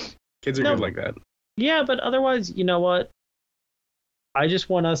 Kids are good like that. Yeah, but otherwise, you know what? I just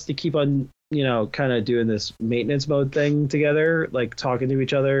want us to keep on, kind of doing this maintenance mode thing together, like talking to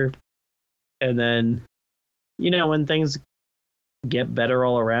each other. And then, when things get better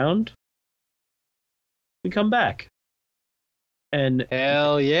all around, we come back. And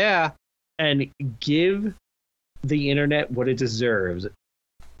hell yeah. And give the internet what it deserves.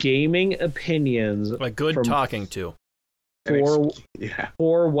 Gaming opinions. A good talking to.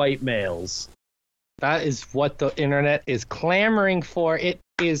 For white males. That is what the internet is clamoring for. It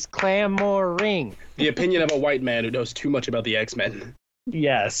is clamoring. The opinion of a white man who knows too much about the X-Men.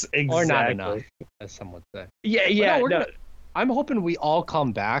 Yes, exactly. Or not enough, as some would say. Yeah. I'm hoping we all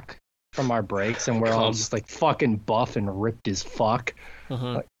come back from our breaks and we're all just like fucking buff and ripped as fuck.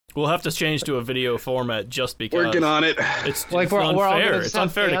 Like, we'll have to change to a video format just because. Working on it. It's like unfair. It's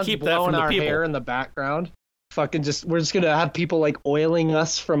unfair to keep that from the our people. Hair in the background. We're just gonna have people like oiling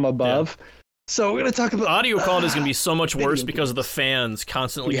us from above. Yeah. So we're gonna talk about audio quality is gonna be so much worse because of the fans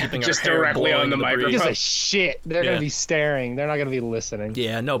constantly keeping just our hair directly on the microphone. Because of shit, they're gonna be staring. They're not gonna be listening.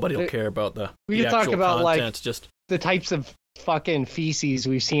 Yeah, nobody will care about we can talk about content. Like just the types of fucking feces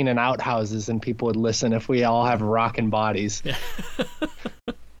we've seen in outhouses, and people would listen if we all have rockin' bodies. Yeah.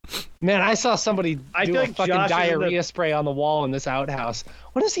 Man, I saw somebody do a fucking diarrhea spray on the wall in this outhouse.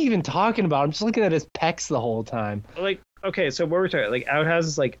 What is he even talking about? I'm just looking at his pecs the whole time. Like, okay, so what we're talking like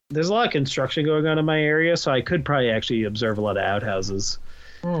outhouses, like there's a lot of construction going on in my area, so I could probably actually observe a lot of outhouses,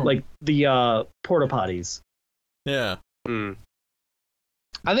 like the porta potties. Yeah.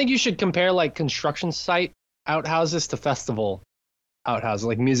 I think you should compare like construction site outhouses to festival outhouses,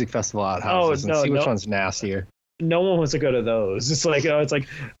 like music festival outhouses, and see which one's nastier. No one wants to go to those. I smell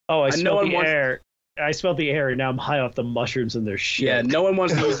the air. I smelled the air, and now I'm high off the mushrooms and their shit. Yeah, no one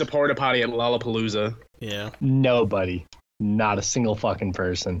wants to use the porta potty at Lollapalooza. Yeah. Nobody. Not a single fucking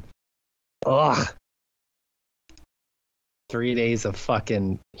person. Ugh. 3 days of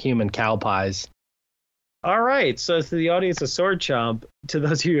fucking human cow pies. All right, so to the audience of Sword Chomp, to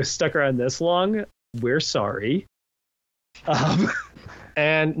those of you who stuck around this long, we're sorry.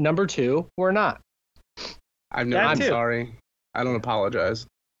 And number 2, we're not. I'm too. sorry. I don't apologize.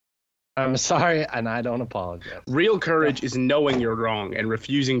 I'm sorry, and I don't apologize. Real courage is knowing you're wrong and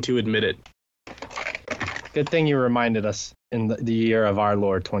refusing to admit it. Good thing you reminded us in the year of our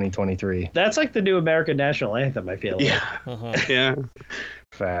Lord 2023. That's like the new American national anthem, I feel like. Yeah. Yeah.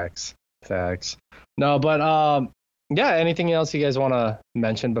 Facts. No, but yeah, anything else you guys want to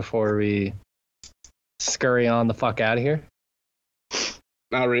mention before we scurry on the fuck out of here?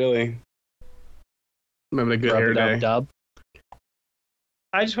 Not really. I'm having a good hair day. Dub.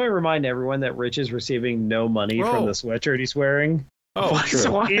 I just want to remind everyone that Rich is receiving no money from the sweatshirt he's wearing. Oh,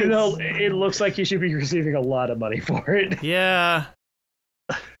 true. Even though it looks like he should be receiving a lot of money for it. Yeah.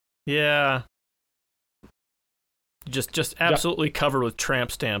 Yeah. Just absolutely covered with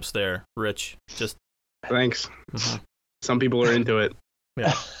tramp stamps there, Rich. Just Thanks. Some people are into it.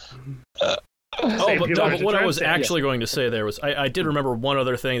 yeah. But what I was actually going to say there was I did remember one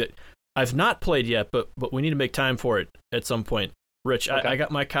other thing that I've not played yet, but we need to make time for it at some point. Rich, okay. I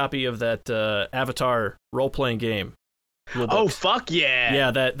got my copy of that Avatar role-playing game. Oh fuck yeah!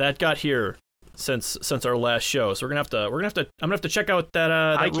 Yeah, that got here since our last show. So I'm gonna have to check out that.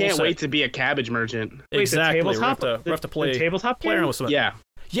 I can't wait to be a cabbage merchant. Exactly. Wait, we have to play the tabletop play around with some. Yeah.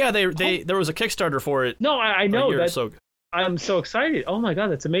 Yeah, there was a Kickstarter for it. No, I know that. So. I'm so excited. Oh my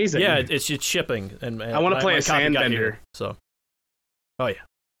god, that's amazing. Yeah, it's shipping, and I want to play a sandbender. So. Oh yeah.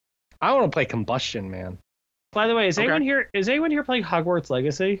 I want to play Combustion, man. By the way, is anyone here playing Hogwarts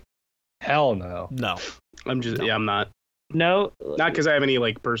Legacy? Hell no. No. I'm not. No. Not because I have any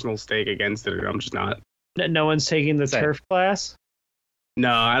like personal stake against it. I'm just not. No one's taking the turf class?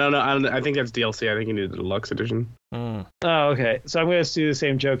 No, I don't know. I think that's DLC. I think you need the deluxe edition. Oh, okay. So I'm going to do the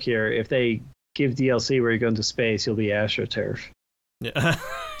same joke here. If they give DLC where you go into space, you'll be AstroTurf. Yeah.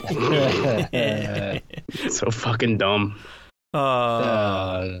 So fucking dumb.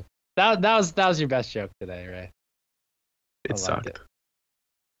 That was your best joke today, right? It sucked.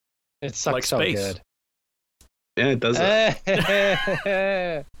 It sucked like so space. good. Yeah, it does.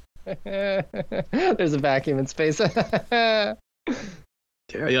 There's a vacuum in space.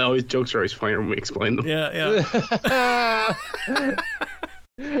 Yeah, always jokes are always funny when we explain them. Yeah.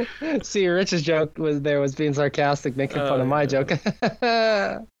 See, Rich's joke was being sarcastic, making fun of my joke.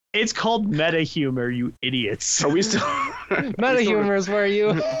 It's called meta humor, you idiots. Are we still? Meta humor is where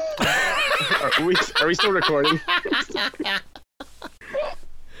you. Are we still recording?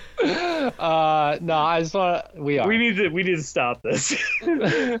 No, I just want to. We are. We need to stop this.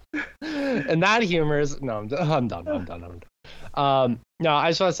 And that humor is no. I'm done. No, I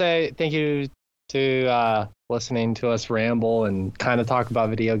just want to say thank you to listening to us ramble and kind of talk about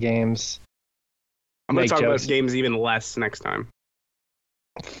video games. I'm gonna talk about games even less next time.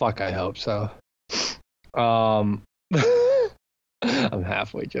 Fuck, I hope so. I'm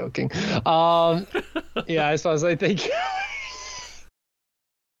halfway joking. Yeah, I just want to say thank you.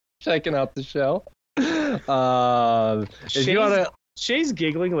 Checking out the show. If you wanna, Shay's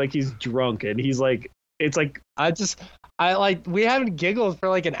giggling like he's drunk, and he's like, it's like we haven't giggled for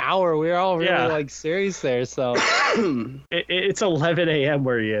like an hour. We're all really like serious there. So it's 11 a.m.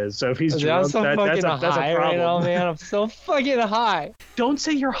 where he is. So if he's drunk, I'm so fucking that's a high problem. right now, man. I'm so fucking high. Don't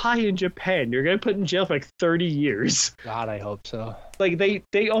say you're high in Japan. You're gonna put in jail for like 30 years. God, I hope so. Like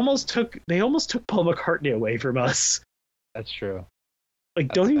they almost took Paul McCartney away from us. That's true. Like,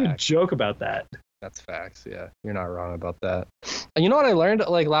 That's don't even facts. joke about that. That's facts. Yeah, you're not wrong about that. And you know what I learned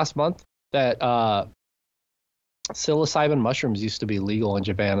like last month? That psilocybin mushrooms used to be legal in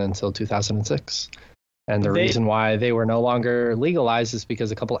Japan until 2006. And the reason why they were no longer legalized is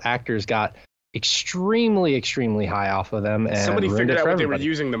because a couple actors got extremely, extremely high off of them. And somebody figured out what they were everybody.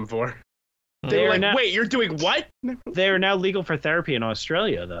 using them for. They were like, wait, you're doing what? They are now legal for therapy in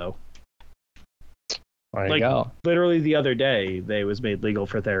Australia, though. There you go. Literally the other day, they was made legal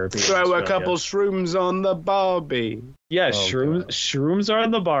for therapy. Throw a couple shrooms on the Barbie. Yeah, shrooms are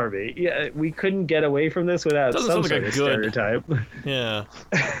on the Barbie. Yeah, we couldn't get away from this without Doesn't some sound like sort a of good stereotype. Yeah,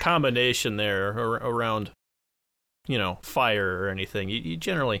 combination there around, fire or anything. You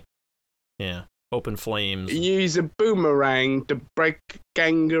generally, open flames. Use a boomerang to break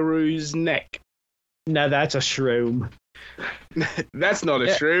kangaroo's neck. Now that's a shroom. That's not a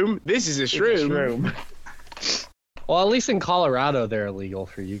shroom. This is a shroom. Well, at least in Colorado, they're illegal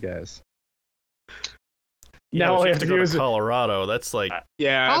for you guys. Now all you I have to go is to Colorado. That's like,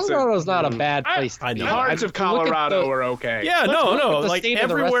 Yeah, Colorado's not a bad place to I be. know. parts of Look at Colorado the- are okay. yeah, Let's no, look no, at the like state of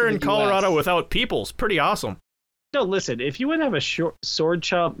the rest everywhere of in the Colorado US. without people's pretty awesome. no. Listen, if you want to have a sword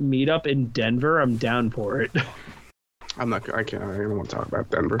chomp meetup in Denver, I'm down for it. I'm not. I can't. I don't want to talk about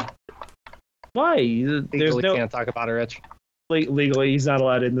Denver. Why? There's Legally no can't talk about it, Rich. legally he's not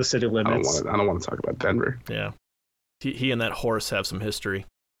allowed in the city limits. I don't want to talk about Denver. Yeah. He and that horse have some history.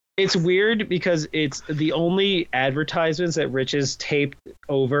 It's weird because it's the only advertisements that Rich has taped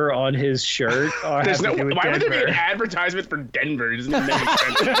over on his shirt are There's have no. to do with Why would there be an Denver. advertisement for Denver? It doesn't make any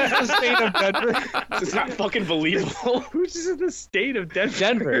sense. The state of Denver. It's not fucking believable. Who's just in the state of Denver?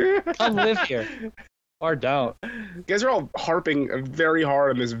 Denver. Come live here. Or don't. You guys are all harping very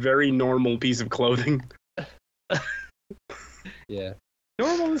hard on this very normal piece of clothing. Yeah.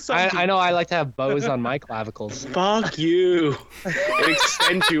 Normal is something. I know I like to have bows on my clavicles. Fuck you. It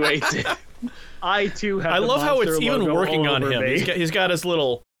accentuates it. I too have. I the love how Monster it's even logo working all on over him. me. He's got his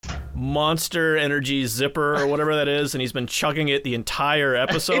little Monster Energy zipper or whatever that is, and he's been chugging it the entire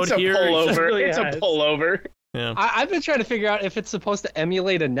episode It's a here. pullover. really It's a has. pullover. Yeah. I've been trying to figure out if it's supposed to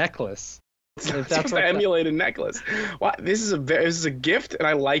emulate a necklace. It's If not that's supposed what to the- emulate a necklace. What? This is a gift, and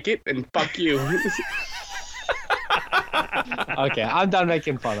I like it. And fuck you. Okay, I'm done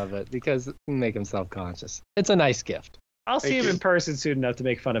making fun of it because it make him self-conscious. It's a nice gift. I'll see Thank him you. in person soon enough to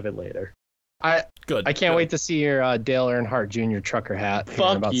make fun of it later. Good. I can't wait to see your Dale Earnhardt Jr. trucker hat. here in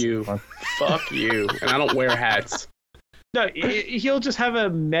Fuck about you. 6 months. Fuck you. And I don't wear hats. No, he'll just have a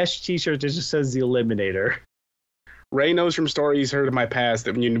mesh T-shirt that just says the Eliminator. Ray knows from stories heard of my past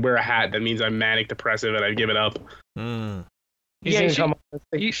that when you wear a hat, that means I'm manic depressive and I give it up. Mm. He's Yeah, gonna you come on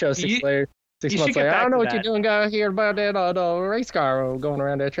the show you- 6 later. 6 you months should get later. I back don't know to what you're that. doing out here about that the race car going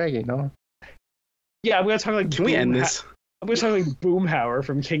around that track, you know. Yeah, I'm gonna talk like. Can we end this? I'm gonna talk like Boomhauer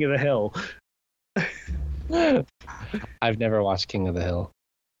from King of the Hill. I've never watched King of the Hill.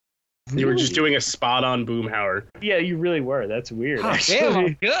 You were just doing a spot on Boomhauer. Yeah, you really were. That's weird. Oh, actually. damn,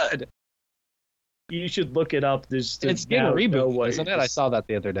 I'm good. You should look it up. It's It's getting rebooted, isn't it? I saw that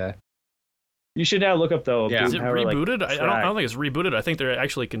the other day. You should now look up though. Yeah. Is it Boomhauer, like, rebooted? I track. don't think it's rebooted. I think they're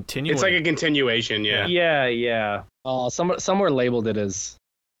actually continuing. It's like a continuation, yeah. Yeah. Somewhere labeled it as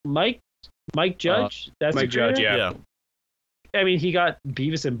Mike Judge. That's Mike the creator? Judge, yeah. yeah. I mean, he got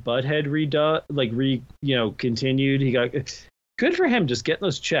Beavis and Butthead continued. He got good for him, just getting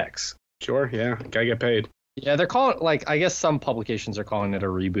those checks. Sure, yeah. Gotta get paid. yeah. They're calling I guess some publications are calling it a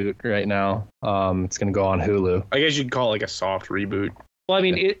reboot right now. It's gonna go on Hulu. I guess you'd call it like a soft reboot. Well, I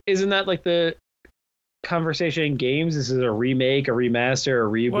mean, isn't that like the conversation in games? This is a remake, a remaster, a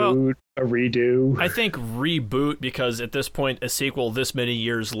reboot, a redo. I think reboot because at this point, a sequel this many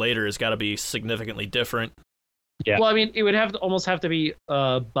years later has got to be significantly different. Yeah. Well, I mean, it would almost have to be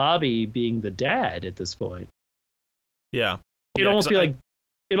Bobby being the dad at this point. Yeah. It'd almost be like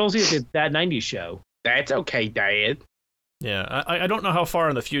that '90s show. That's okay, Dad. Yeah. I don't know how far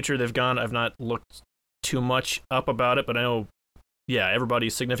in the future they've gone. I've not looked too much up about it, but I know, yeah,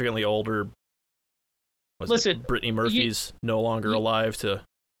 everybody's significantly older. Listen, Brittany Murphy's no longer alive to.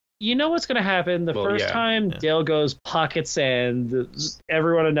 You know what's going to happen the Well, first yeah. time Yeah. Dale goes pocket sand.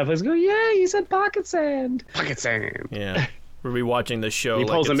 Everyone on Netflix go, "Yeah, he said pocket sand." Pocket sand. Yeah. We'll be watching this show. He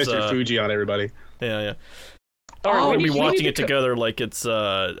pulls like a it's, Mr. Fuji on everybody. Yeah, yeah. Oh, We'll you be need watching to it together like it's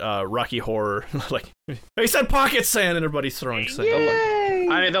Rocky Horror. Like, he said pocket sand and everybody's throwing sand. Yay!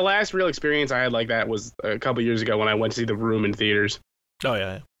 I mean, the last real experience I had like that was a couple years ago when I went to see The Room in theaters. Oh,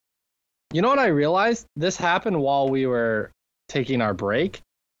 yeah. You know what I realized? This happened while we were taking our break.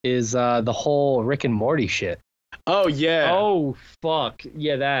 Is the whole Rick and Morty shit? Oh, yeah. Oh fuck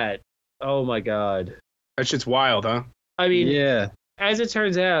yeah, that. Oh my god. That shit's wild, huh? I mean, Yeah. as it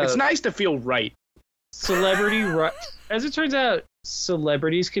turns out, It's nice to feel right. As it turns out,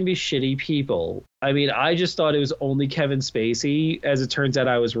 celebrities can be shitty people. I mean, I just thought it was only Kevin Spacey. As it turns out,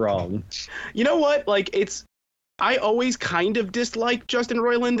 I was wrong. You know what? Like, I always kind of disliked Justin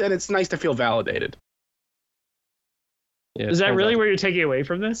Roiland, and it's nice to feel validated. Yeah, Is that turns really out- where you're taking away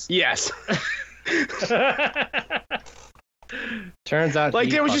from this? Yes. Turns out. Like,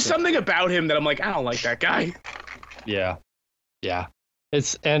 he there was just fucking- something about him that I'm like, I don't like that guy. Yeah.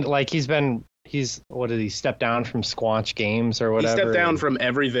 It's and like he's what did he step down from Squanch Games or He whatever? stepped down from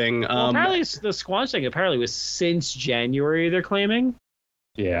everything. Well, apparently, the Squanch thing was since January. They're claiming.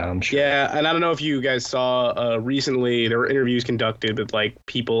 Yeah, I'm sure. Yeah, and I don't know if you guys saw recently there were interviews conducted with like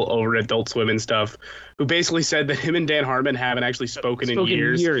people over at Adult Swim and stuff who basically said that him and Dan Harmon haven't actually spoken in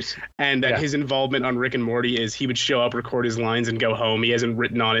years, and that his involvement on Rick and Morty is he would show up, record his lines, and go home. He hasn't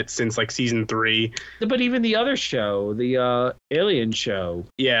written on it since like season 3. But even the other show, the Alien show.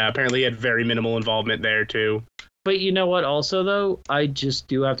 Yeah, apparently he had very minimal involvement there too. But you know what? Also, though, I just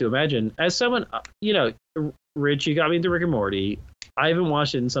do have to imagine, as someone, Rich, you got me into Rick and Morty. I haven't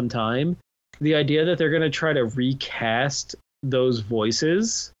watched it in some time. The idea that they're going to try to recast those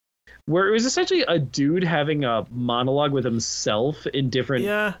voices, where it was essentially a dude having a monologue with himself in different.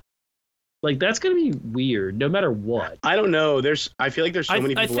 Yeah. Like, that's going to be weird, no matter what. I don't know. I feel like there's so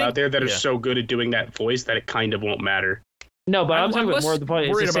many people out there that are yeah. so good at doing that voice that it kind of won't matter. No, but I'm talking about less more of the point.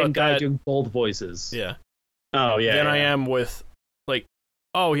 It's worried the same about guy that. doing both voices. Yeah. Oh, yeah. Than yeah. I am with, like,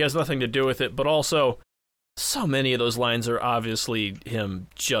 oh, he has nothing to do with it, but also so many of those lines are obviously him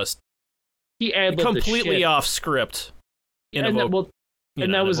just He ad-libbed completely the shit. off script. In And a that, voc- you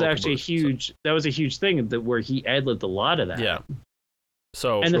know, that in a was vocal actually booth, huge. That was a huge thing where he ad-libbed a lot of that. Yeah.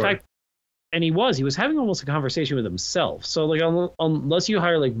 So And the fact, and he was having almost a conversation with himself. So like, unless you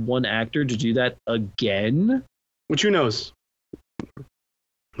hire like one actor to do that again, Which who knows?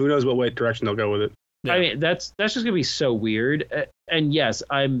 Who knows what way direction they'll go with it? Yeah. I mean, that's just gonna be so weird. And yes,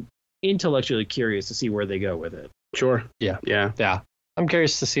 I'm intellectually curious to see where they go with it. Sure. Yeah. Yeah. Yeah, I'm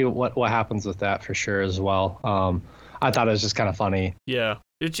curious to see what happens with that for sure as well. I thought it was just kind of funny. yeah,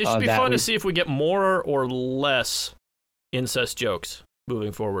 it just be fun to see if we get more or less incest jokes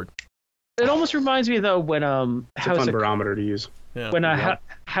moving forward. It almost reminds me though when It's a fun barometer to use. Yeah. when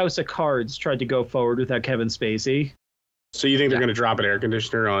House of Cards tried to go forward without Kevin Spacey. So you think they're going to drop an air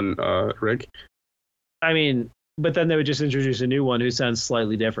conditioner on Rick? I mean, but then they would just introduce a new one who sounds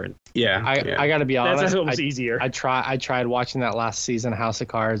slightly different. Yeah. I got to be honest. That's almost easier. I tried watching that last season of House of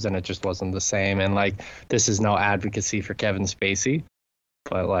Cards, and it just wasn't the same. And like, this is no advocacy for Kevin Spacey,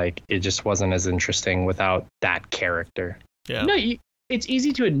 but like, it just wasn't as interesting without that character. Yeah. No, it's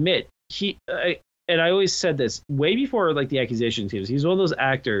easy to admit and I always said this way before like the accusation teams. He's one of those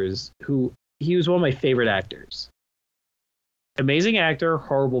actors he was one of my favorite actors. Amazing actor,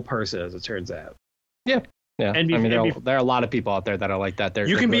 horrible person, as it turns out. Yeah. And I mean, there are a lot of people out there that are like that.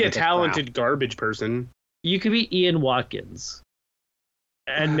 You can be a talented garbage person. You could be Ian Watkins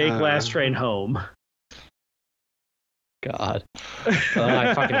and make Last Train Home. God.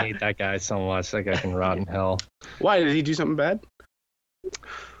 I fucking hate that guy so much. That guy can rot in hell. Why? Did he do something bad?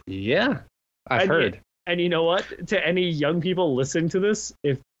 Yeah. I've heard. And you know what? To any young people listening to this,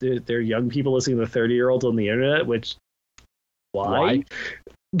 if they're young people listening to 30-year-olds on the internet, which why?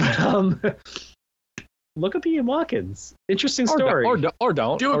 But look up Ian Watkins. Interesting story. Or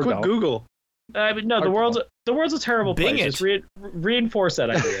don't. Do a quick Google. But no, the world's a terrible Bing place. it. Just reinforce that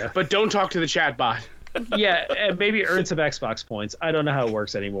idea. But don't talk to the chat bot. Yeah, and maybe earn some Xbox points. I don't know how it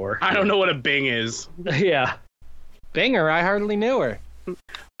works anymore. I don't know what a Bing is. Yeah. Binger, I hardly kneu her.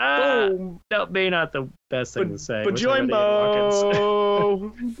 That may not the best thing to say. But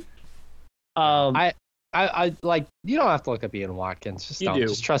Joimbo. I like, you don't have to look up Ian Watkins. Just You don't. do.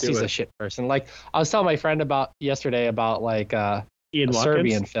 Just trust Do he's it. a shit person. Like, I was telling my friend yesterday about like Ian a Watkins?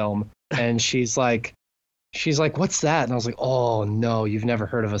 Serbian film, and she's like, what's that? And I was like, oh no, you've never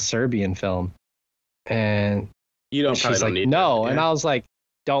heard of a Serbian film? And You don't. she's like, need no. that, And yeah. I was like,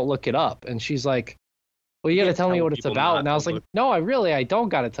 don't look it up. And she's like, well, you got to tell me tell what it's people about. not And I was to like, look. no, I don't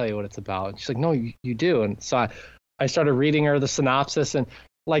got to tell you what it's about. And she's like, no, you do. And so I started reading her the synopsis, and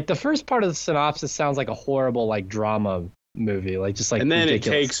like the first part of the synopsis sounds like a horrible like drama movie, like just like And then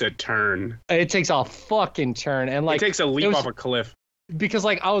ridiculous. it takes a turn. It takes a fucking turn, and like It takes a leap was- off a cliff. because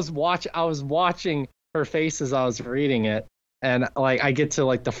like I was watching her face as I was reading it, and like I get to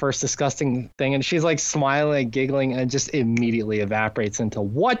like the first disgusting thing, and she's like smiling and giggling, and just immediately evaporates into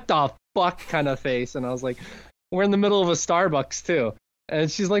what the fuck kind of face. And I was like, we're in the middle of a Starbucks too, and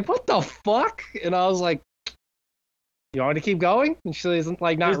she's like, what the fuck? And I was like, you want me to keep going? And she's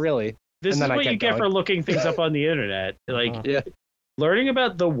like, not really. This And is then I what you kept get going. for looking things up on the internet. Like, Yeah. learning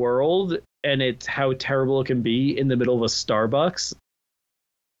about the world and it's how terrible it can be in the middle of a Starbucks.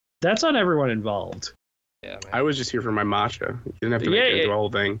 That's on everyone involved. Yeah, man. I was just here for my matcha. You didn't have to make Yeah, it into yeah. a whole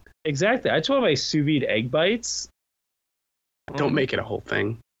thing. Exactly. I just want my sous vide egg bites. Don't make it a whole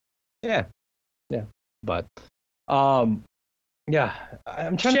thing. Yeah. But, yeah.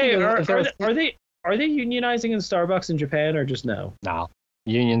 I'm trying Shay, to think if there was... are they unionizing in Starbucks in Japan or just no? No,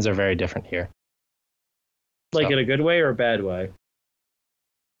 unions are very different here. Like So- in a good way or a bad way?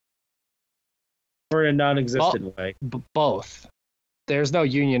 Or in a non-existent way? Both. There's no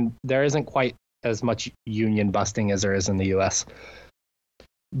union. There isn't quite as much union busting as there is in the U.S.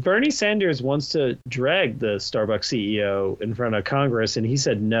 Bernie Sanders wants to drag the Starbucks CEO in front of Congress, and he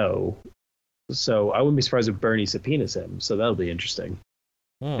said no. So I wouldn't be surprised if Bernie subpoenas him. So that'll be interesting.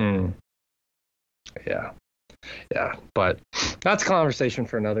 Yeah. Yeah, but that's a conversation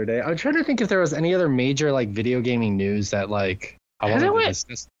for another day. I'm trying to think if there was any other major like video gaming news that like I wanted to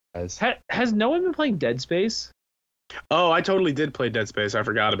discuss. Has no one been playing Dead Space? Oh, I totally did play Dead Space. I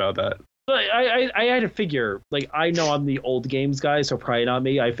forgot about that. But I had to figure, like, I know I'm the old games guy, so probably not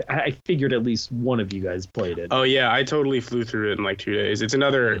me. I figured at least one of you guys played it. Oh, yeah, I totally flew through it in like 2 days. It's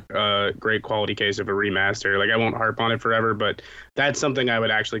another great quality case of a remaster. Like, I won't harp on it forever, but that's something I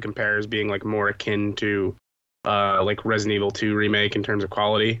would actually compare as being like more akin to like Resident Evil 2 remake in terms of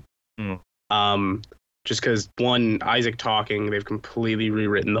quality. Just because, one, Isaac talking, they've completely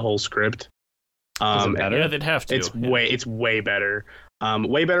rewritten the whole script. Is it better? Yeah, they'd have to. It's way better.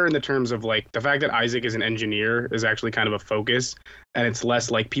 Way better in the terms of like the fact that Isaac is an engineer is actually kind of a focus, and it's less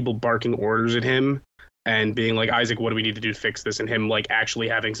like people barking orders at him and being like, Isaac, what do we need to do to fix this? And him like actually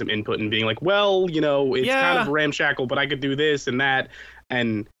having some input and being like, well, you know, it's kind of ramshackle, but I could do this and that.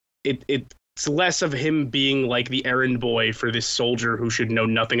 And it's less of him being like the errand boy for this soldier who should know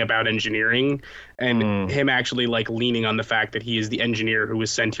nothing about engineering, and him actually like leaning on the fact that he is the engineer who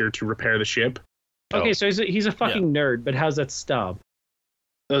was sent here to repair the ship. Okay, so he's a fucking nerd, but how's that stop?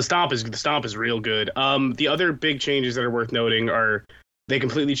 The stomp is real good. The other big changes that are worth noting are they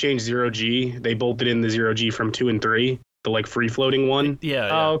completely changed 0G. They bolted in the 0G from 2 and 3, the like free floating one. Yeah.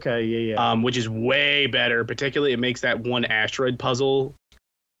 Oh, okay. Yeah. Which is way better. Particularly, it makes that one asteroid puzzle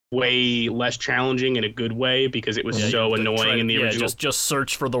way less challenging in a good way because it was so annoying in the original. Just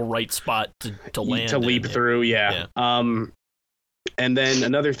search for the right spot to land. To leap through, yeah. And then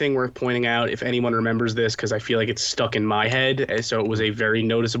another thing worth pointing out, if anyone remembers this, because I feel like it's stuck in my head, so it was a very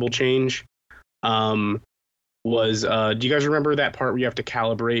noticeable change, was, do you guys remember that part where you have to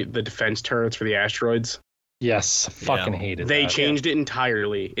calibrate the defense turrets for the asteroids? Yes, fucking hated They that. changed it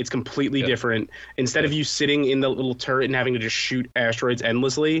entirely. It's completely different. Instead of you sitting in the little turret and having to just shoot asteroids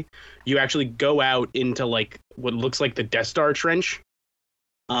endlessly, you actually go out into like what looks like the Death Star trench.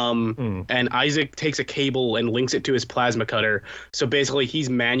 And Isaac takes a cable and links it to his plasma cutter. So basically he's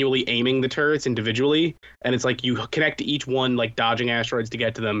manually aiming the turrets individually, and it's like you connect to each one, like dodging asteroids to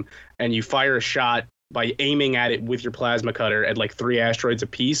get to them, and you fire a shot by aiming at it with your plasma cutter at like 3 asteroids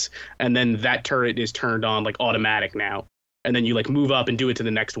apiece, and then that turret is turned on like automatic now. And then you like move up and do it to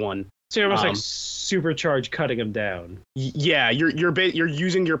the next one. So you're almost like supercharged cutting them down. Yeah, you're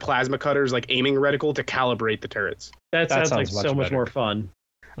using your plasma cutter's like aiming reticle to calibrate the turrets. That sounds like so much more fun.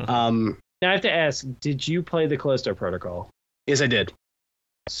 Now I have to ask, did you play the Callisto Protocol? Yes, I did.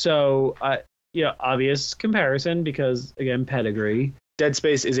 So, obvious comparison because, again, pedigree. Dead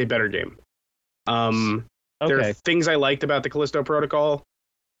Space is a better game. There are things I liked about the Callisto Protocol.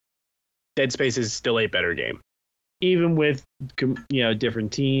 Dead Space is still a better game. Even with,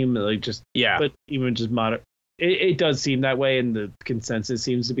 different team, like just... Yeah. But even just modern... It does seem that way, and the consensus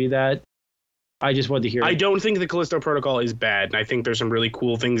seems to be that. I just wanted to hear. I don't think the Callisto Protocol is bad, and I think there's some really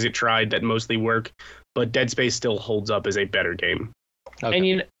cool things it tried that mostly work, but Dead Space still holds up as a better game.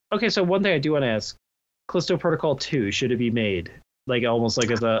 Okay. And so one thing I do want to ask, Callisto Protocol 2, should it be made? Like almost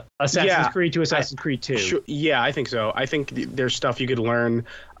like as a Assassin's Creed to Assassin's Creed 2? Sure, yeah, I think so. I think there's stuff you could learn.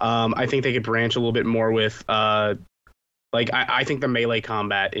 I think they could branch a little bit more with, I think the melee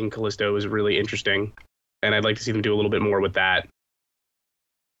combat in Callisto is really interesting, and I'd like to see them do a little bit more with that.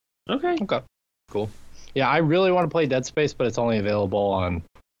 Okay. Cool. Yeah, I really want to play Dead Space, but it's only available on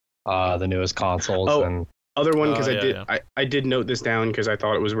the newest consoles. Other one, because I did note this down because I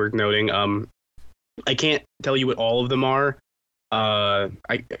thought it was worth noting. I can't tell you what all of them are.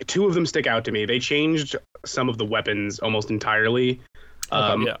 2 of them stick out to me. They changed some of the weapons almost entirely,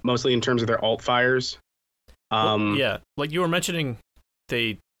 mostly in terms of their alt fires. Like you were mentioning,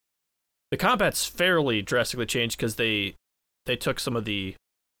 the combat's fairly drastically changed because they took some of the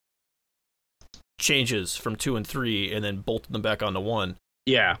changes from 2 and 3 and then bolted them back onto 1.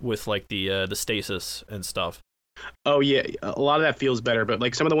 Yeah, with like the stasis and stuff. Oh yeah, a lot of that feels better, but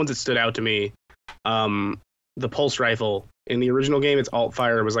like some of the ones that stood out to me, the pulse rifle in the original game, its alt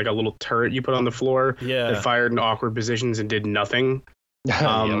fire was like a little turret you put on the floor that fired in awkward positions and did nothing.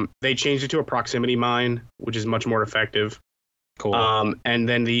 They changed it to a proximity mine, which is much more effective. Cool. And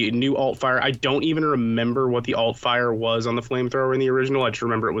then the new alt fire, I don't even remember what the alt fire was on the flamethrower in the original. I just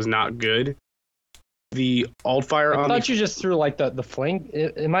remember it was not good. The alt fire I thought you just threw like the flame.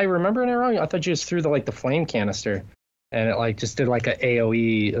 Am I remembering it wrong? I thought you just threw the flame canister, and it like just did like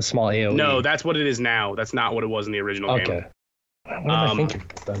a small AOE. No, that's what it is now. That's not what it was in the original game. Okay. What am I thinking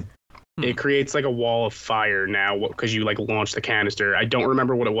then? It creates like a wall of fire now because you like launch the canister. I don't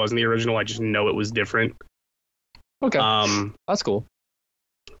remember what it was in the original. I just know it was different. Okay. That's cool.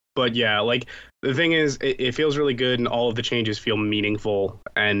 But yeah, like the thing is, it feels really good, and all of the changes feel meaningful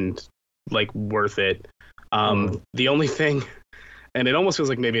and like worth it. The only thing, and it almost feels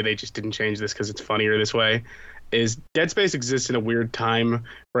like maybe they just didn't change this because it's funnier this way, is Dead Space exists in a weird time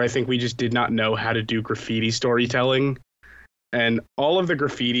where I think we just did not know how to do graffiti storytelling. And all of the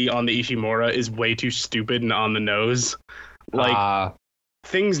graffiti on the Ishimura is way too stupid and on the nose. Like,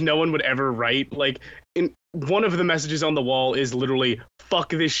 things no one would ever write. Like, in one of the messages on the wall is literally,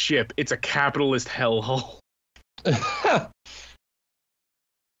 fuck this ship, it's a capitalist hellhole. They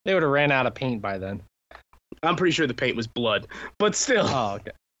would have ran out of paint by then. I'm pretty sure the paint was blood. But still. Oh,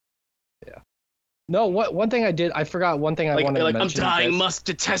 okay. Yeah. No, one thing I forgot one thing I wanted to mention. I'm dying, must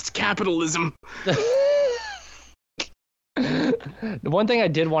detest capitalism. The one thing I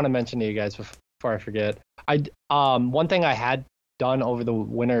did want to mention to you guys before I forget, one thing I had done over the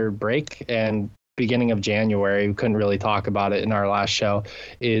winter break and beginning of January, we couldn't really talk about it in our last show,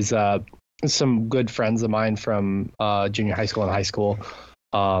 is some good friends of mine from junior high school and high school.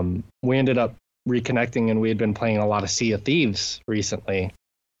 We ended up reconnecting, and we had been playing a lot of Sea of Thieves recently.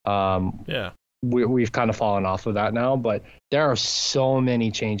 We've kind of fallen off of that now, but there are so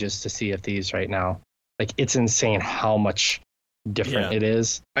many changes to Sea of Thieves right now. Like, it's insane how much different it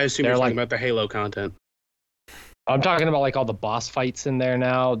is. I assume you're talking about the Halo content. I'm talking about like all the boss fights in there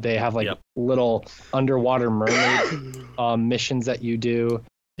now. They have like little underwater mermaid missions that you do.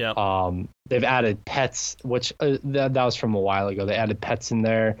 They've added pets, which that was from a while ago. They added pets in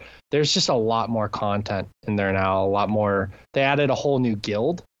there. There's just a lot more content in there now. A lot more. They added a whole new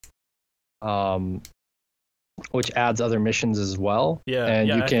guild, which adds other missions as well. And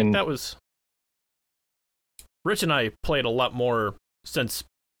you can. I think that was. Rich and I played a lot more since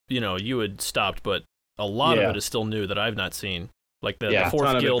you had stopped, but a lot of it is still new that I've not seen. Like the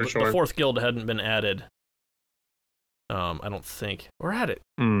fourth guild, the fourth guild hadn't been added. I don't think, or had it.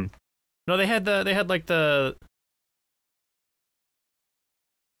 No, they had like the.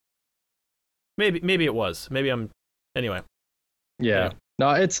 Maybe it was. Maybe I'm. Anyway. Yeah.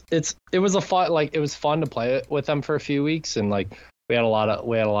 No, it was a fun, like, it was fun to play it with them for a few weeks, and like we had a lot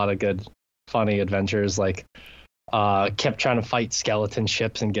of good, funny adventures. Like, kept trying to fight skeleton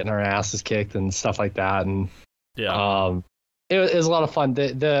ships and getting our asses kicked and stuff like that, and it was a lot of fun.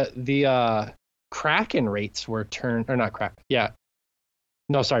 The Kraken rates were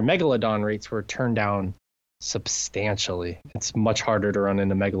Megalodon rates were turned down substantially. It's much harder to run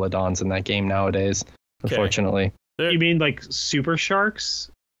into Megalodons in that game nowadays, unfortunately. You mean like Super Sharks?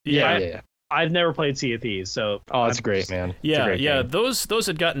 Yeah. I've never played Sea of Thieves, so it's great, man. Game. Those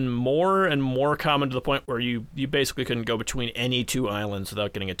had gotten more and more common to the point where you basically couldn't go between any two islands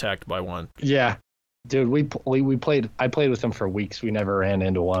without getting attacked by one. Yeah, dude, we played. I played with them for weeks. We never ran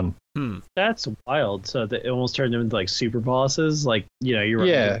into one. That's wild. So it almost turned them into like super bosses. Like you're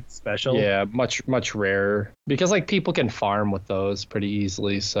running special. Yeah, much rarer because like people can farm with those pretty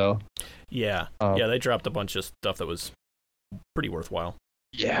easily. So they dropped a bunch of stuff that was pretty worthwhile.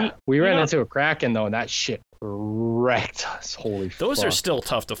 Yeah, we ran into a Kraken though, and that shit wrecked us. Holy fuck. Those are still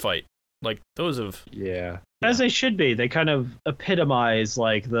tough to fight. Like those have. Yeah. As they should be. They kind of epitomize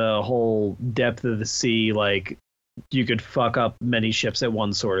like the whole depth of the sea. Like you could fuck up many ships at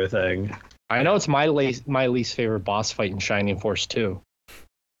once, sort of thing. I know it's my least favorite boss fight in Shining Force 2.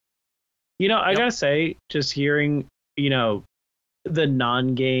 I gotta say, just hearing the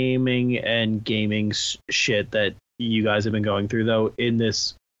non-gaming and gaming shit that you guys have been going through though in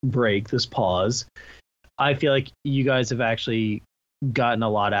this pause, I feel like you guys have actually gotten a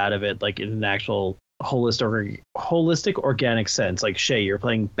lot out of it, like in an actual holistic organic sense. Like Shay, you're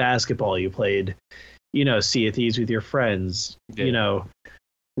playing basketball, you played Sea of Thieves with your friends.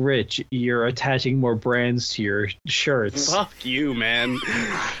 Rich, you're attaching more brands to your shirts. Fuck you, man.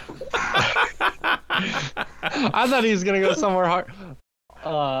 I thought he was gonna go somewhere hard.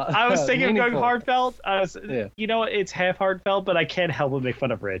 I was thinking of going heartfelt. It's half heartfelt, but I can't help but make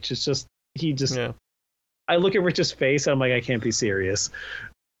fun of Rich. It's just I look at Rich's face and I'm like, I can't be serious.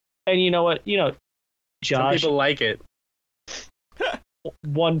 And you know what? Josh. Some people like it.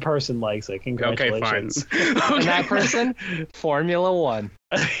 One person likes it. Congratulations. Okay, fine. And that person, Formula One.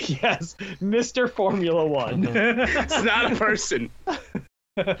 Yes, Mr. Formula One. It's not a person.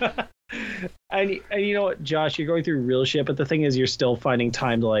 And you know what, Josh, you're going through real shit, but the thing is you're still finding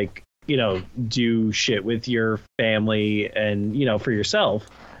time to like, do shit with your family and, for yourself.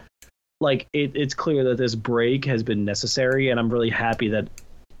 Like it's clear that this break has been necessary, and I'm really happy that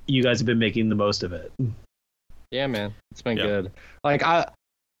you guys have been making the most of it. Yeah, man, it's been good. Like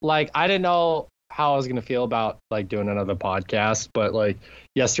like I didn't know how I was gonna feel about like doing another podcast, but like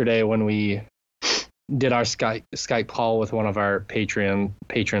yesterday when we did our Skype call with one of our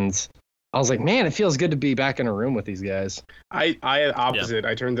patrons, I was like, man, it feels good to be back in a room with these guys. I opposite.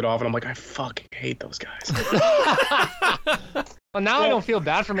 I turned it off and I'm like, I fucking hate those guys. Well, now I don't feel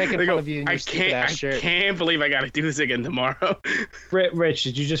bad for making fun of you in your stupid ass I shirt. can't believe I got to do this again tomorrow. Rich,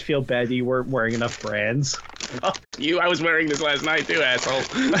 did you just feel bad that you weren't wearing enough brands? Fuck you. I was wearing this last night too, asshole.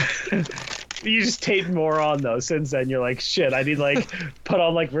 You just taped more on though. Since then, you're like, shit. I need like put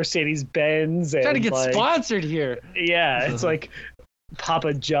on like Mercedes Benz and Trying to get like, sponsored here. Yeah, it's like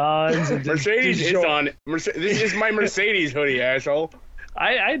Papa John's. And Mercedes is on. This is my Mercedes hoodie, asshole.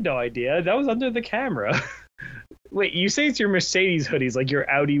 I had no idea. That was under the camera. Wait, you say it's your Mercedes hoodies, like your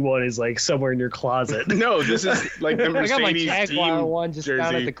Audi one is like somewhere in your closet. No, this is like the I got my Mercedes Jaguar team one just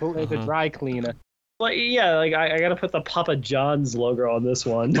down at the dry cleaner. Like, yeah, like I gotta put the Papa John's logo on this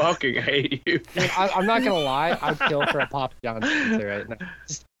one. Fucking hate you. I'm not gonna lie, I'd kill for a Papa John's pizza right now.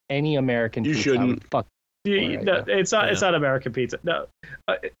 Just any American You pizza. shouldn't. Fuck. No, it's not American pizza. No,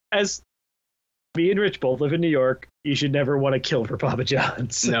 as me and Rich both live in New York, you should never want to kill for Papa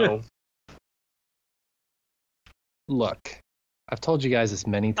John's. No. Look, I've told you guys this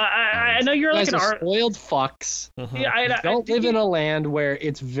many times. I know you're You like guys an are art. spoiled fucks. Yeah, I Don't live in a land where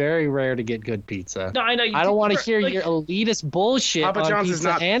it's very rare to get good pizza. No, I know. I don't want to hear your elitist bullshit Papa on John's is pizza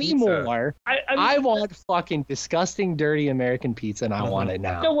not pizza. anymore. I mean, want fucking disgusting, dirty American pizza, and I want it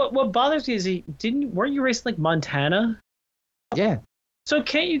now. no, what bothers me is weren't you raised in like Montana? Yeah. So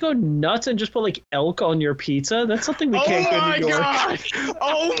can't you go nuts and just put like elk on your pizza? That's something we can't do in New York.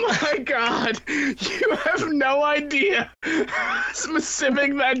 Oh my god! You have no idea how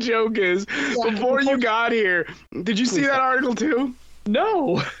specific that joke is. Before you got here, did you see that article too?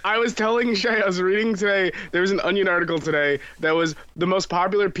 No. I was telling Shay, I was reading today, there was an Onion article today that was the most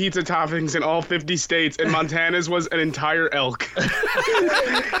popular pizza toppings in all 50 states, and Montana's was an entire elk.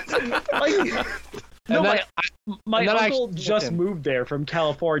 Like, no, my then uncle just moved there from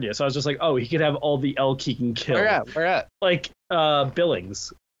California, so I was just like, oh, he could have all the elk he can kill. Where at? Like,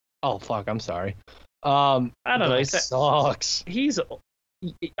 Billings. Oh fuck! I'm sorry. I don't know. That sucks. It's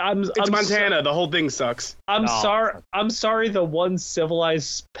Montana. The whole thing sucks. I'm sorry. The one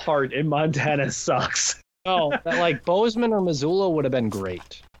civilized part in Montana sucks. No, that, like Bozeman or Missoula would have been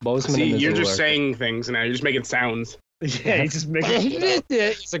great. Bozeman See, and Missoula. you're just saying things now. You're just making sounds. Yeah, he just makes it.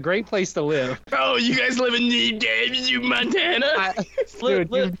 It's a great place to live. Oh, you guys live in Montana?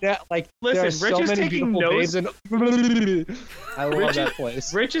 Dude, Listen, there are Rich so is many taking beautiful notes. babes in. I love that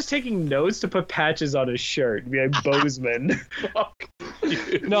place. Rich is taking notes to put patches on his shirt. Be like Bozeman.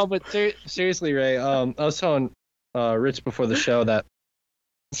 No, but seriously, Ray. I was telling Rich before the show that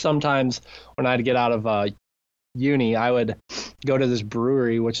sometimes when I'd get out of uni, I would go to this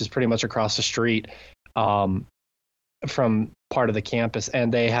brewery, which is pretty much across the street from part of the campus,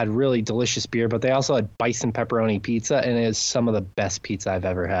 and they had really delicious beer, but they also had bison pepperoni pizza, and it is some of the best pizza I've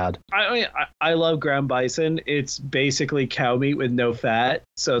ever had. I mean, I love ground bison. It's basically cow meat with no fat,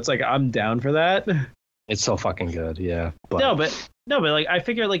 so it's like I'm down for that. It's so fucking good, yeah. But No, but like I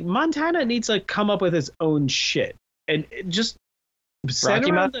figure like Montana needs to come up with its own shit and just send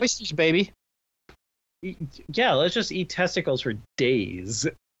Rocky around Mountain oysters, baby. yeah, let's just eat testicles for days.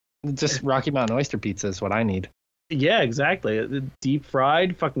 Just Rocky Mountain oyster pizza is what I need. Yeah, exactly. Deep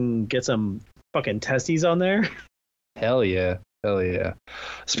fried, fucking get some fucking testes on there. Hell yeah.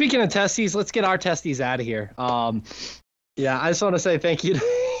 Speaking of testes, let's get our testes out of here. Yeah, I just want to say thank you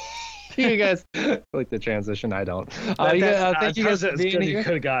to you guys. I like the transition. I don't. Thank you guys for being here. You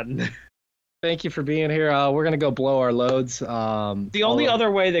could have gotten. Thank you for being here. We're gonna go blow our loads. The only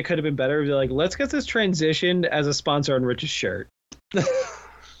other way that could have been better would be like, let's get this transitioned as a sponsor on Rich's shirt.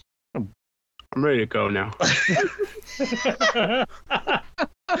 I'm ready to go now.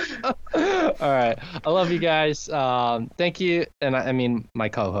 All right. I love you guys. Thank you. And I mean, my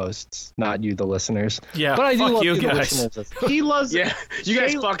co-hosts, not you, the listeners. Yeah, but I do fuck love you the guys. listeners. He loves. Yeah, you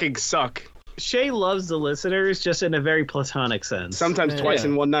guys fucking suck. Shay loves the listeners, just in a very platonic sense. Sometimes twice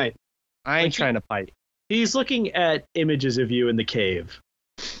in one night. I ain't trying to fight. He's looking at images of you in the cave.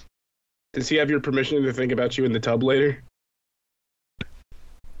 Does he have your permission to think about you in the tub later?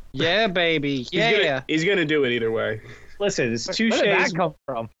 Yeah, baby. Yeah. He's gonna do it either way. Listen, it's two Where did shays. that come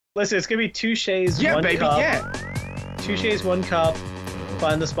from? Listen, it's gonna be 2 shays, Yeah, 1 baby, cup. yeah. 2 shays, 1 cup.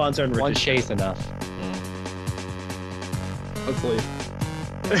 Find the sponsor on One Rich's. chase enough. Hopefully.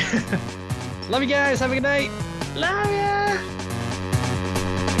 Love you guys. Have a good night. Love ya.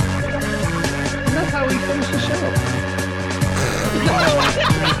 And that's how we finish the show.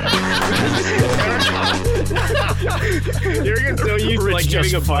 You're getting so used to like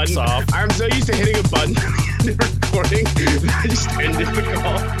hitting a button. Off. I'm so used to hitting a button at the end of recording that I just ended the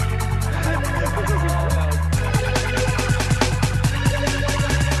call.